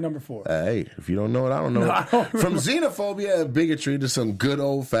was story number 4? Hey, if you don't know it, I don't know it. From xenophobia and bigotry to some good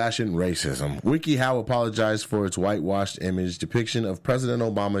old-fashioned racism, WikiHow apologized for its whitewashed image depiction of President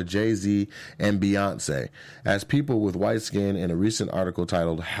Obama, Jay-Z, and Beyonce as people with white skin in a recent article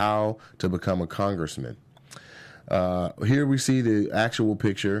titled How to Become a Congressman. Here we see the actual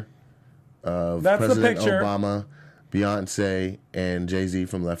picture of President Obama, Beyonce, and Jay-Z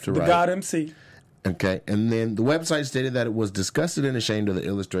from left to right. The God MC. Okay, and then the website stated that it was disgusted and ashamed of the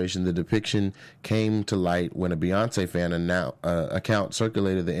illustration. The depiction came to light when a Beyonce fan account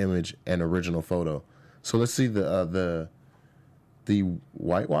circulated the image and original photo. So let's see the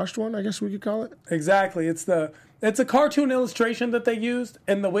whitewashed one, I guess we could call it. Exactly. It's the It's a cartoon illustration that they used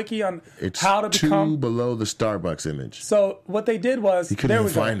in the wiki on It's how to two become. below the Starbucks image. So what they did was He couldn't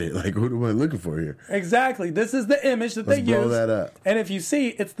even find it. Like, what am I looking for here? Exactly. This is the image that Let's they blow used. that up. And if you see,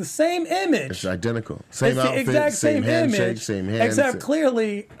 it's the same image. It's identical. Same It's outfit, the exact same handshake, image, same hands. except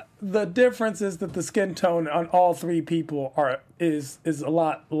clearly the difference is that the skin tone on all three people is a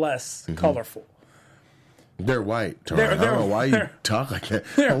lot less colorful. They're white, Tara. I don't know why you talk like that.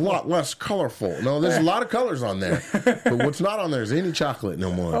 A lot less colorful. No, there's a lot of colors on there. But what's not on there is any chocolate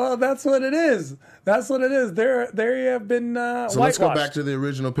no more. Oh, that's what it is. That's what it is. They have been So let's go back to the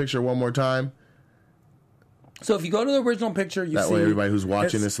original picture one more time. So if you go to the original picture, you see... That way everybody who's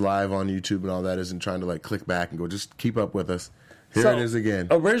watching this live on YouTube and all that isn't trying to like click back and go, just keep up with us. Here it is again.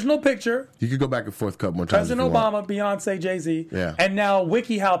 Original picture. You could go back and forth a couple more times. President Obama, Beyonce, Jay-Z. Yeah. And now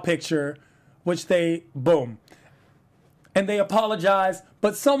WikiHow picture, which they, boom. And they apologize,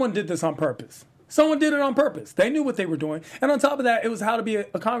 but someone did this on purpose. Someone did it on purpose. They knew what they were doing. And on top of that, it was how to be a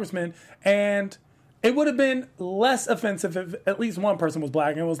congressman. And it would have been less offensive if at least one person was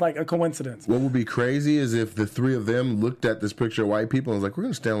black and it was like a coincidence. What would be crazy is if the three of them looked at this picture of white people and was like, we're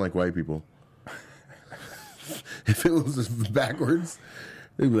going to stand like white people. If it was backwards,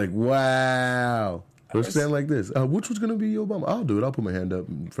 they'd be like, wow. Let's stand like this. Which was going to be Obama? I'll do it. I'll put my hand up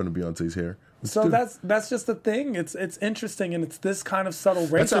in front of Beyonce's hair. So that's just the thing. It's interesting, and it's this kind of subtle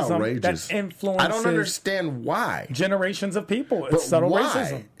racism that influences. I don't understand why generations of people. It's subtle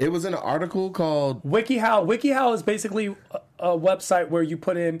racism. It was in an article called WikiHow. WikiHow is basically a website where you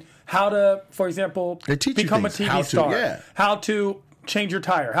put in how to, for example, become a TV star, how to change your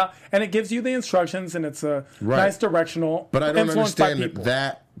tire, and it gives you the instructions, and it's a nice directional. But I don't understand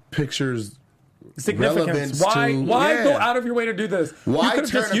that picture's significance. Why go out of your way to do this? Why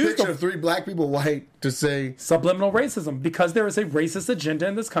turn a picture of three black people white to say subliminal racism? Because there is a racist agenda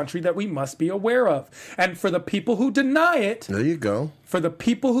in this country that we must be aware of. And for the people who deny it, there you go. For the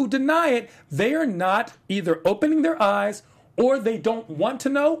people who deny it, they are not either opening their eyes or they don't want to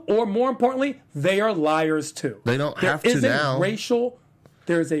know, or more importantly, they are liars too. They don't have to now.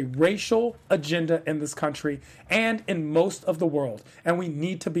 There is a racial agenda in this country and in most of the world, and we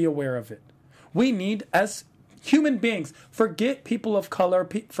need to be aware of it. We need, as human beings, forget people of color,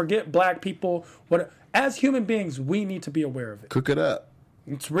 forget black people. As human beings, we need to be aware of it. Cook it up.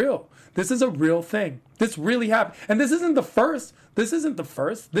 It's real. This is a real thing. This really happened. And this isn't the first. This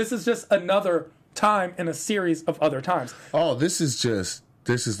is just another time in a series of other times. Oh, this is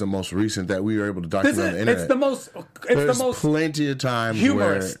the most recent that we were able to document on the internet. It's the most plenty of times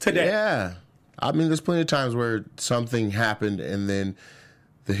humorous today. Yeah. I mean, there's plenty of times where something happened and then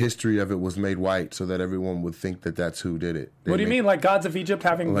the history of it was made white so that everyone would think that that's who did it. What do you mean? Like Gods of Egypt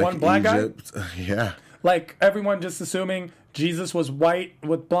having one black guy? Yeah. Like everyone just assuming Jesus was white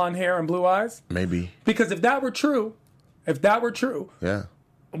with blonde hair and blue eyes? Maybe. Because if that were true, yeah,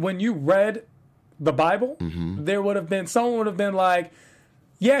 when you read the Bible, someone would have been like,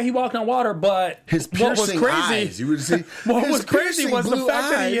 yeah, he walked on water, but his piercing eyes. You would see. What was crazy was the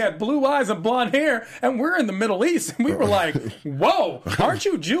fact that he had blue eyes and blonde hair, and we're in the Middle East, and we were like, "Whoa, aren't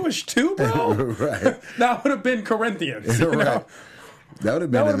you Jewish too, bro?" Right. That would have been Corinthians. You know? That would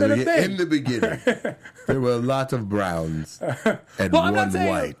have been in the beginning. There were a lot of browns and one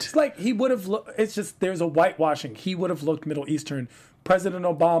white. It's like he would have. It's just there's a whitewashing. He would have looked Middle Eastern. President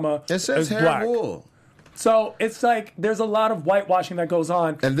Obama is black. Wool. So it's like there's a lot of whitewashing that goes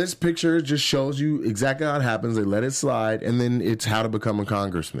on. And this picture just shows you exactly how it happens. They let it slide, and then it's how to become a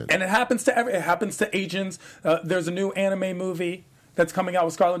congressman. And it happens to Asians. There's a new anime movie that's coming out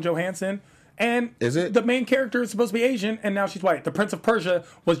with Scarlett Johansson. And is it? The main character is supposed to be Asian, and now she's white. The Prince of Persia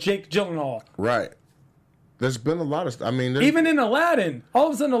was Jake Gyllenhaal. Right. There's been a lot of. Even in Aladdin, all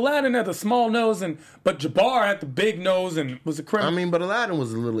of a sudden Aladdin had the small nose, but Jabbar had the big nose and was a criminal. But Aladdin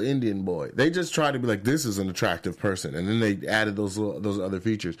was a little Indian boy. They just tried to be like, this is an attractive person, and then they added those other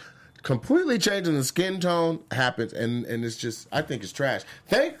features. Completely changing the skin tone happens, and it's just, I think it's trash.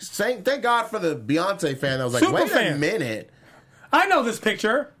 Thank God for the Beyonce fan that was like, wait a minute, I know this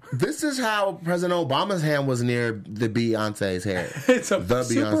picture. This is how President Obama's hand was near the Beyonce's hair. It's a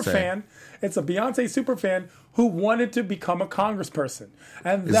super fan. It's a Beyonce super fan who wanted to become a congressperson.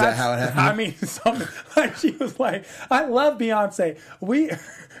 And is that how it happened? I mean, something like she was like, I love Beyonce.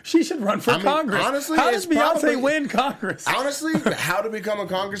 She should run for Congress. Honestly, how does Beyonce win Congress? Honestly, how to become a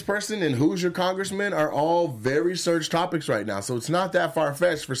congressperson and who's your congressman are all very searched topics right now. So it's not that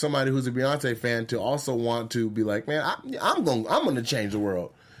far-fetched for somebody who's a Beyonce fan to also want to be like, man, I'm going to change the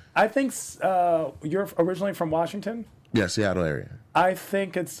world. I think you're originally from Washington? Yeah, Seattle area. I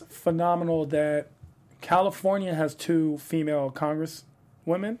think it's phenomenal that California has 2 female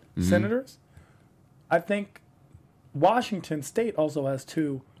congresswomen, senators. I think Washington State also has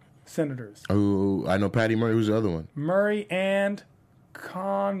 2 senators. Oh, I know Patty Murray. Who's the other one? Murray and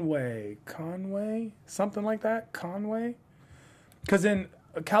Conway, something like that. Conway, because in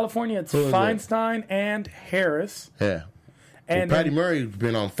California it's Feinstein and Harris. Yeah. And Patty Murray's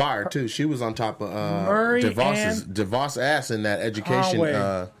been on fire too. She was on top of DeVos ass in that education.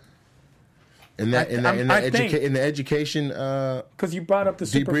 In the education. Because you brought up the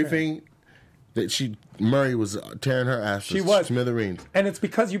debriefing that Murray was tearing her ass. She was smithereens, and it's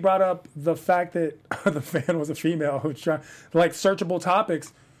because you brought up the fact that the fan was a female who was trying like searchable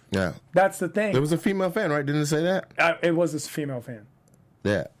topics. Yeah, that's the thing. There was a female fan, right? Didn't it say that? It was a female fan.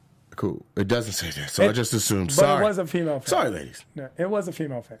 Yeah, cool. It doesn't say that, so I just assumed. But sorry, it was a female fan. Sorry, ladies. Yeah, it was a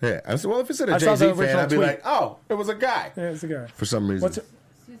female fan. Yeah, I said, well, if it said a Jay-Z fan, I'd be like, oh, it was a guy. Yeah, it's a guy. For some reason. Suzanne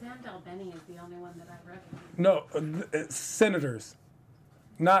Delbenny is the only one that I recognize. No, senators.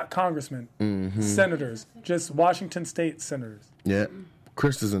 Not congressmen, senators, just Washington State senators. Yeah,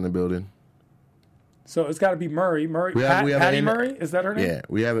 Chris is in the building. So it's got to be Murray. Patty Murray, is that her name? Yeah,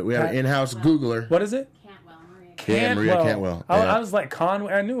 we have it. We have an in-house Googler. What is it? Maria Cantwell. I was like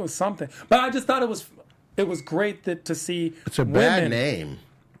Conway. I knew it was something, but I just thought it was great to see. It's a bad name,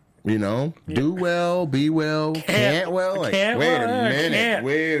 you know. Yeah. Do well, be well, can't well. Like, wait a minute,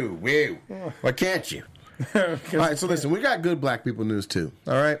 whoa, why can't you? All right, so listen, we got good black people news too.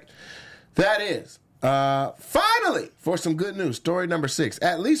 All right, that is finally for some good news. Story number 6,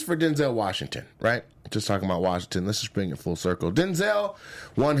 at least for Denzel Washington. Right, just talking about Washington. Let's just bring it full circle. Denzel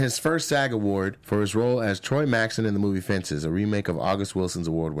won his first SAG award for his role as Troy Maxson in the movie Fences, a remake of August Wilson's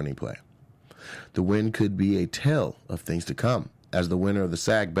award-winning play. The win could be a tell of things to come, as the winner of the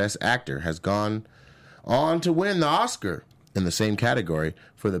SAG Best Actor has gone on to win the Oscar in the same category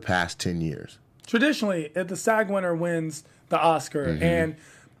for the past 10 years. Traditionally, the SAG winner wins the Oscar, and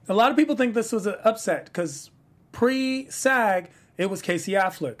a lot of people think this was an upset because pre-SAG, it was Casey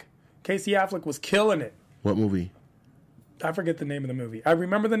Affleck. Casey Affleck was killing it. What movie? I forget the name of the movie. I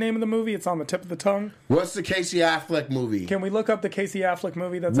remember the name of the movie. It's on the tip of the tongue. What's the Casey Affleck movie? Can we look up the Casey Affleck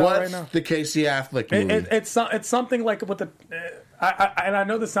movie that's out right now? What's the Casey Affleck movie? It's something like with the... and I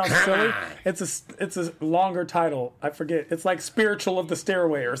know this sounds silly. It's a longer title. I forget. It's like Spiritual of the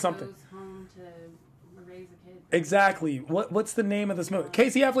Stairway or something. Goes home to raise a kid. Exactly. What's the name of this movie?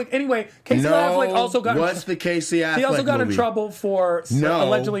 Casey Affleck. Anyway, Affleck also got... What's the Casey Affleck movie? He also got in trouble for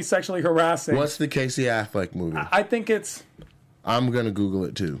allegedly sexually harassing. What's the Casey Affleck movie? I think it's... I'm going to Google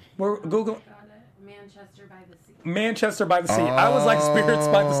it too. We're Google... Manchester by the Sea. Manchester by the Sea. I was like Spirits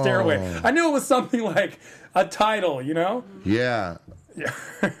by the Stairway. I knew it was something like a title, you know? Yeah. Yeah.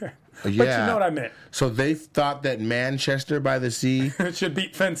 But you know what I meant. So they thought that Manchester by the Sea should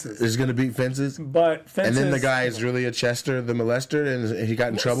beat Fences. Is going to beat Fences? But Fences... And then the guy is really a Chester the molester and he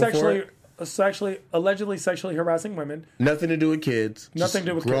got in trouble for it? Allegedly sexually harassing women. Nothing to do with kids. Nothing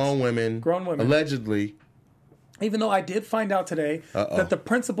to do with grown kids. Women. Grown women. Allegedly. Even though I did find out today that the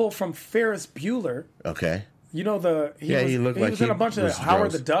principal from Ferris Bueller... Okay. You know he was in a bunch of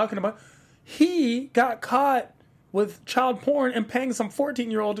Howard the Duck and he got caught with child porn and paying some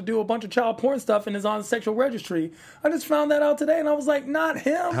 14-year-old to do a bunch of child porn stuff and is on sexual registry. I just found that out today and I was like, not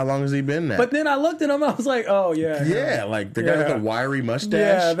him. How long has he been there? But then I looked at him and I was like, oh yeah. Yeah, like the guy with the wiry mustache.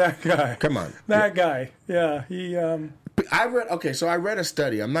 Yeah, that guy. Come on. That guy. Yeah, he... I read a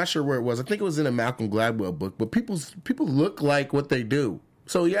study. I'm not sure where it was. I think it was in a Malcolm Gladwell book. But people look like what they do.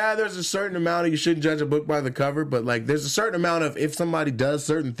 So yeah, there's a certain amount of you shouldn't judge a book by the cover. But like, there's a certain amount of if somebody does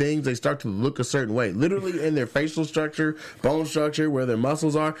certain things, they start to look a certain way, literally in their facial structure, bone structure, where their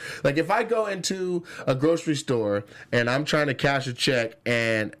muscles are. Like if I go into a grocery store and I'm trying to cash a check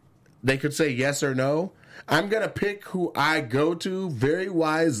and they could say yes or no, I'm going to pick who I go to very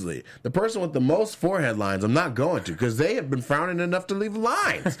wisely. The person with the most forehead lines, I'm not going to because they have been frowning enough to leave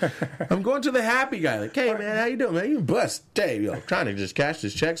lines. I'm going to the happy guy. Like, hey, man, how you doing, man? You bust. Hey, trying to just cash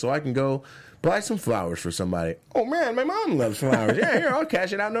this check so I can go buy some flowers for somebody. Oh, man, my mom loves flowers. Yeah, here, I'll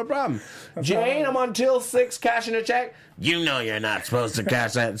cash it out, no problem. Jane, I'm on till 6 cashing a check. You know you're not supposed to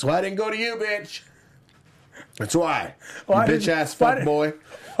cash that. That's why I didn't go to you, bitch. That's why. Bitch-ass fuck boy.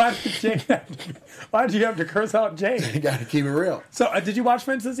 Why did you have to curse out Jane? You got to keep it real. So, did you watch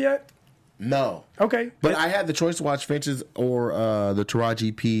Fences yet? No. Okay. But I had the choice to watch Fences or the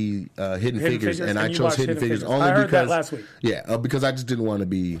Taraji P. Hidden Figures, and I chose Hidden Figures only because... I heard that last week. Yeah, because I just didn't want to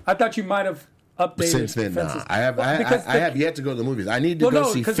be... I thought you might have updated since then. Nah, I have yet to go to the movies. I need to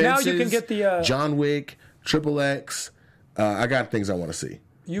go see Fences, now you can get the, John Wick, Triple X. I got things I want to see.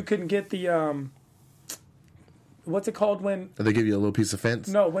 You can get the... what's it called when they give you a little piece of fence?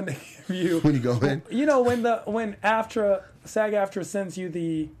 No, when they give you when you go in. You know when SAG-AFTRA sends you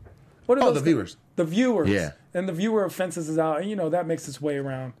the what are those the viewers. the viewers. Yeah. And the viewer of Fences is out, and you know that makes its way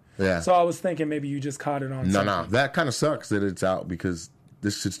around. Yeah. So I was thinking maybe you just caught it on. No, that kind of sucks that it's out because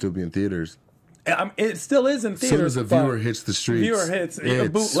this should still be in theaters. It still is in As soon theaters. as a viewer hits the streets, it's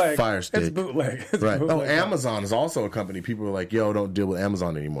bootleg. Fire stick. It's bootleg. It's Right. bootleg. Amazon is also a company. People are like, yo, don't deal with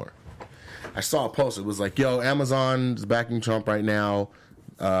Amazon anymore. I saw a post. It was like, yo, Amazon's backing Trump right now.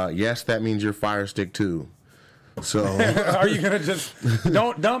 Yes, that means you're Fire Stick too. So are you gonna just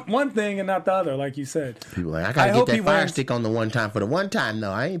don't dump one thing and not the other, like you said? People are like, I gotta get that Fire Stick on the one time for the one time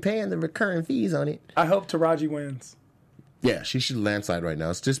though. I ain't paying the recurring fees on it. I hope Taraji wins. Yeah, she should landslide right now.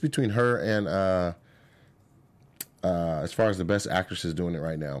 It's just between her and as far as the best actress is doing it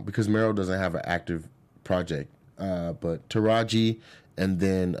right now, because Meryl doesn't have an active project. But Taraji and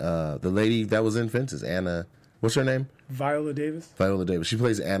then the lady that was in Fences, Anna, what's her name? Viola Davis. Viola Davis. She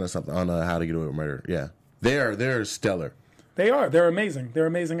plays Anna something on How to Get Away with Murder. Yeah, they're stellar. They are. They're amazing. They're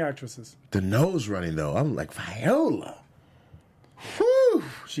amazing actresses. The nose running though, I'm like Viola. Whew.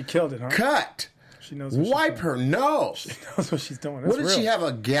 She killed it, huh? Cut. She knows. What Wipe she's her nose. She knows what she's doing. That's What did real. she have,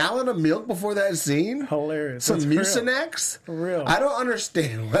 a gallon of milk before that scene? Hilarious. Some That's real. Mucinex? For real. I don't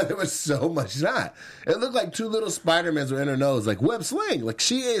understand why there was so much not. It looked like two little Spider-Mans were in her nose, like web sling. Like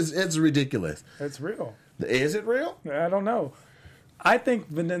it's ridiculous. It's real. Is it real? I don't know. I think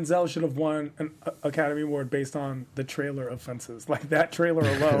Vin Denzel should have won an Academy Award based on the trailer of Fences. Like that trailer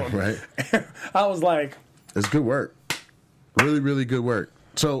alone. Right. I was like, It's good work. Really, really good work.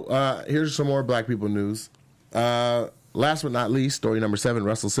 So here's some more black people news. Last but not least, story number 7,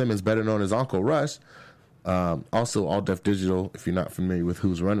 Russell Simmons, better known as Uncle Russ, also All Def Digital, if you're not familiar with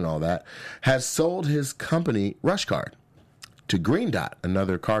who's running all that, has sold his company, Rush Card, to Green Dot,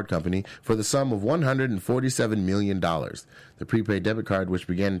 another card company, for the sum of $147 million. The prepaid debit card, which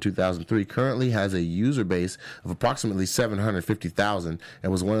began in 2003, currently has a user base of approximately 750,000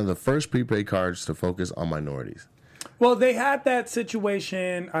 and was one of the first prepaid cards to focus on minorities. well, they had that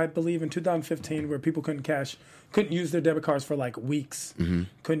situation, I believe, in 2015 where people couldn't use their debit cards for like weeks. Mm-hmm.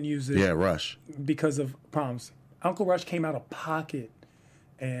 Couldn't use it. Yeah, Rush. Because of problems. Uncle Rush came out of pocket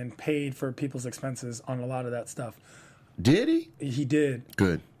and paid for people's expenses on a lot of that stuff. Did he? He did.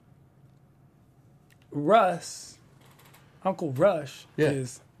 Good. Uncle Rush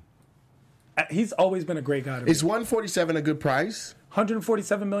he's always been a great guy to me. Is 147 a good price?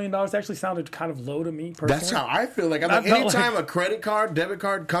 $147 million actually sounded kind of low to me personally. That's how I feel. Like, anytime a credit card, debit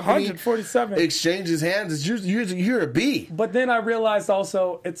card company 147 exchanges hands, it's you're a B. But then I realized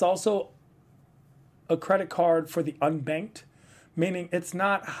also it's also a credit card for the unbanked, meaning it's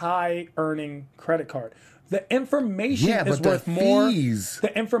not high earning credit card. The information is worth more.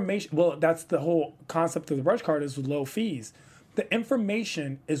 The information, well, that's the whole concept of the Rush Card is low fees. The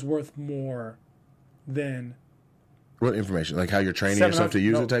information is worth more than What information? Like how you're training yourself to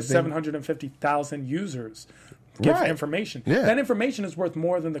use it type thing? 750,000 users give information. Yeah. That information is worth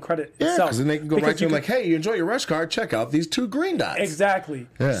more than the credit Yeah, itself. because then they can go right to them like, hey, you enjoy your Rush Card, check out these 2 green dots. Exactly.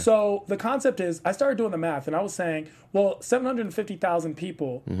 Yeah. So the concept is, I started doing the math, and I was saying, well, 750,000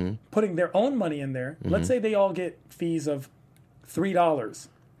 people putting their own money in there. Let's say they all get fees of $3,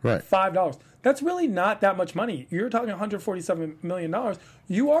 Right. $5. That's really not that much money. You're talking $147 million.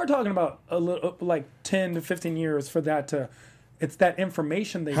 You are talking about a little, like 10 to 15 years for that to. It's that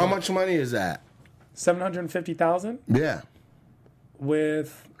information they. How much money is that? 750,000 Yeah.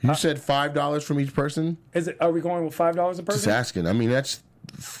 with. You said $5 from each person? Is it? Are we going with $5 a person? Just asking. I mean, that's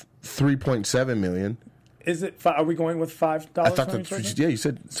 3.7 million. Is it? Are we going with $5? I thought from each person? that, yeah, you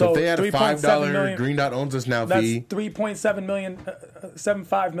said, so if they had a $5 million, Green Dot owns us now that's fee. 3.7 million,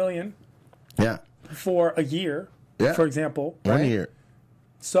 75 million Yeah. for a year, Yeah. for example. 1 right? year.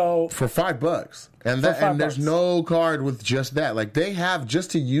 So For $5. And that, and there's no card with just that. Like they have just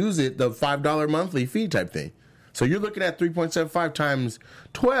to use it, the $5 monthly fee type thing. So you're looking at 3.75 times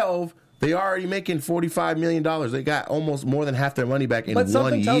 12. They are already making $45 million. They got almost more than half their money back in 1 year. But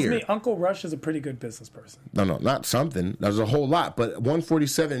something tells me Uncle Rush is a pretty good business person. No, not something. There's a whole lot. But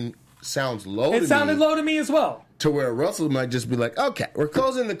 147 sounds low to me. It sounded low to me as well. To where Russell might just be like, okay, we're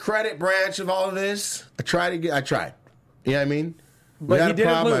closing the credit branch of all of this. I tried. You know what I mean? But we had he a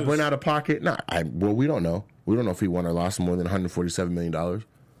didn't problem. I lose. went out of pocket. No, well, we don't know. We don't know if he won or lost more than $147 million.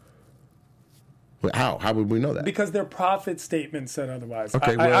 But how? How would we know that? Because their profit statement said otherwise.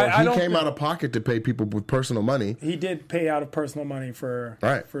 Okay, he came out of pocket to pay people with personal money. He did pay out of personal money for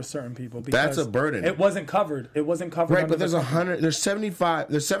certain people. That's a burden. It wasn't covered. It wasn't covered. Right, but there's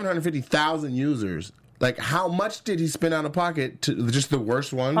 750,000 users. Like, how much did he spend out of pocket to just the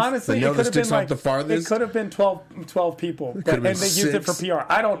worst ones? Honestly, the it could have been like the farthest? It could have been 12 people, and been they used it for 6. PR.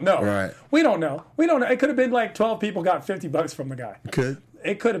 I don't know. Right. We don't know. It could have been like 12 people got $50 from the guy. Could.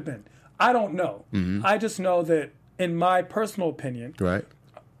 It could have been. I don't know. I just know that, in my personal opinion, Right.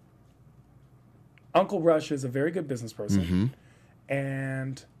 Uncle Rush is a very good business person.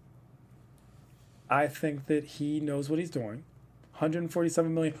 And I think that he knows what he's doing.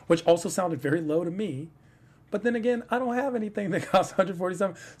 147 million, which also sounded very low to me. But then again, I don't have anything that costs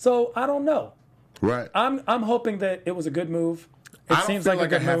 147. So I don't know. Right. I'm hoping that it was a good move. It I don't seems feel like a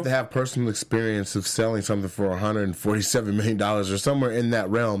like I good have move. to have personal experience of selling something for $147 million or somewhere in that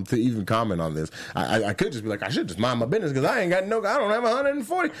realm to even comment on this. I could just be like, I should just mind my business because I don't have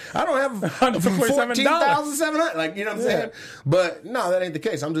 140. I don't have $14,700. Like, you know what I'm saying? But no, that ain't the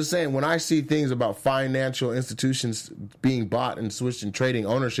case. I'm just saying, when I see things about financial institutions being bought and switched and trading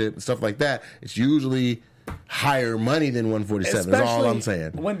ownership and stuff like that, it's usually higher money than 147. That's all I'm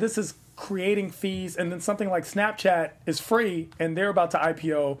saying. When this is creating fees, and then something like Snapchat is free, and they're about to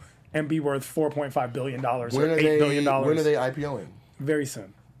IPO and be worth $4.5 billion or $8 billion. When are they IPOing? Very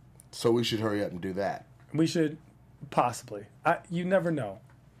soon. So we should hurry up and do that. We should possibly. You never know.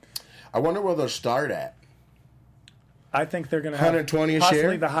 I wonder where they'll start at. I think they're going to have 120 a possibly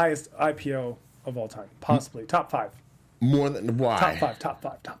share? the highest IPO of all time. Possibly. Top 5. More than why? Top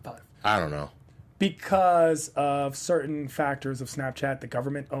five. I don't know. Because of certain factors of Snapchat. The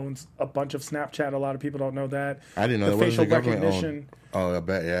government owns a bunch of Snapchat. A lot of people don't know that. I didn't know the that. What does facial the government recognition. own? Oh, I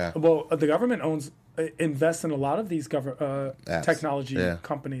bet, yeah. Well, the government invests in a lot of these Apps. technology Yeah.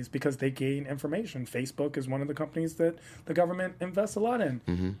 companies because they gain information. Facebook is one of the companies that the government invests a lot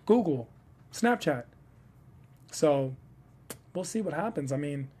in. Google, Snapchat. So we'll see what happens. I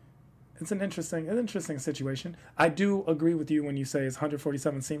mean, it's an interesting situation. I do agree with you when you say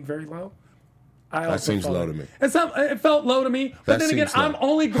 147 seemed very low. That seems low to me. It felt low to me. But then again, I'm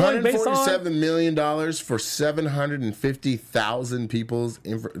only going based on $147 million for 750,000 people's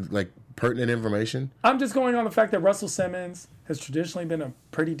pertinent information. I'm just going on the fact that Russell Simmons has traditionally been a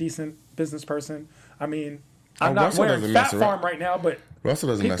pretty decent business person. I mean, I'm not Russell wearing doesn't Fat mess around. Farm right now, but Russell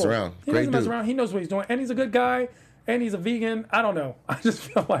doesn't mess around. He Great doesn't mess dude. around. He knows what he's doing, and he's a good guy, and he's a vegan. I don't know. I just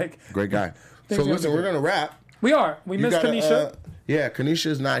feel like Great guy. Things So are listen, good. we're going to wrap. we are. We You missed gotta, Kanisha. Yeah,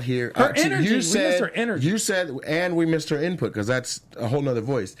 Kanisha's not here. Her energy. We missed her energy. You said, and we missed her input because that's a whole nother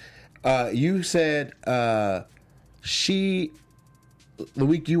voice. You said the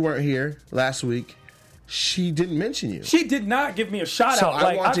week you weren't here, last week, she didn't mention you. She did not give me a shout So out.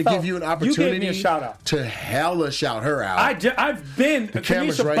 I want to give you an opportunity You gave me a shout out. to hella shout her out. I've been the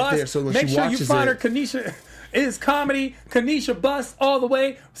camera's Kanisha right Bus. there, so when Make she sure you watches find it- her. Kanisha is comedy. Kanisha Bus all the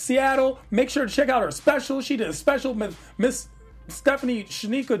way. Seattle. Make sure to check out her special. She did a special with Miss Stephanie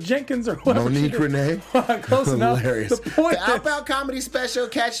Shanika Jenkins or whatever. Monique Renee. Close enough. Hilarious. The point The Outbound Comedy Special.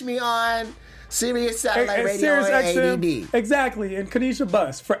 Catch me on Sirius Satellite and Radio Sirius and XM, ADD. exactly, and Kanisha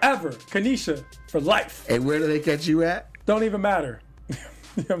Bus forever. Kanisha for life. And where do they catch you at? Don't even matter. You know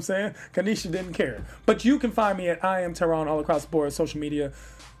what I'm saying? Kanisha didn't care. But you can find me at I Am Tehran all across the board, social media,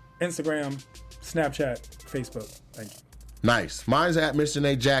 Instagram, Snapchat, Facebook. Thank you. Nice. Mine's at Mr.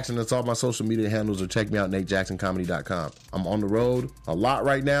 Nate Jackson. That's all my social media handles, or check me out, NateJacksonComedy.com. I'm on the road a lot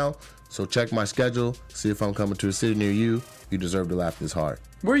right now, so check my schedule, see if I'm coming to a city near you. You deserve to laugh this hard.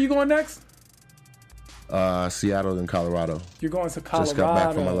 Where are you going next? Seattle and Colorado. You're going to Colorado. Just got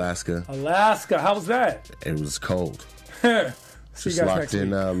back from Alaska. Alaska. How was that? It was cold. See you Just guys locked next in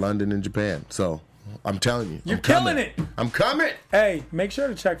week. London and Japan. So I'm telling you, You're I'm coming. killing it. I'm coming. Hey, make sure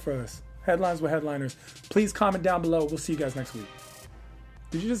to check for us. Headlines with Headliners. Please comment down below. We'll see you guys next week.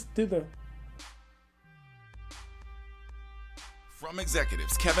 Did you just do the... From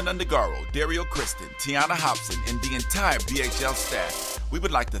executives Kevin Undergaro, Dario Kristen, Tiana Hobson, and the entire BHL staff, we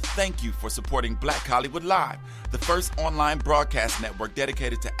would like to thank you for supporting Black Hollywood Live, the first online broadcast network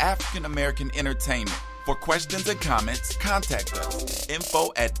dedicated to African American entertainment. For questions and comments, contact us.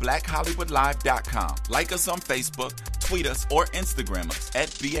 info@blackhollywoodlive.com. Like us on Facebook, tweet us, or Instagram us at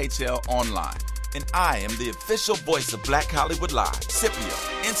BHL Online. And I am the official voice of Black Hollywood Live, Scipio,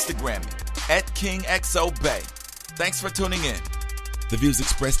 Instagram me at KingXOBay. Thanks for tuning in. The views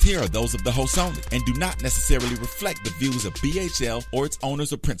expressed here are those of the host only and do not necessarily reflect the views of BHL or its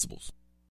owners or principals.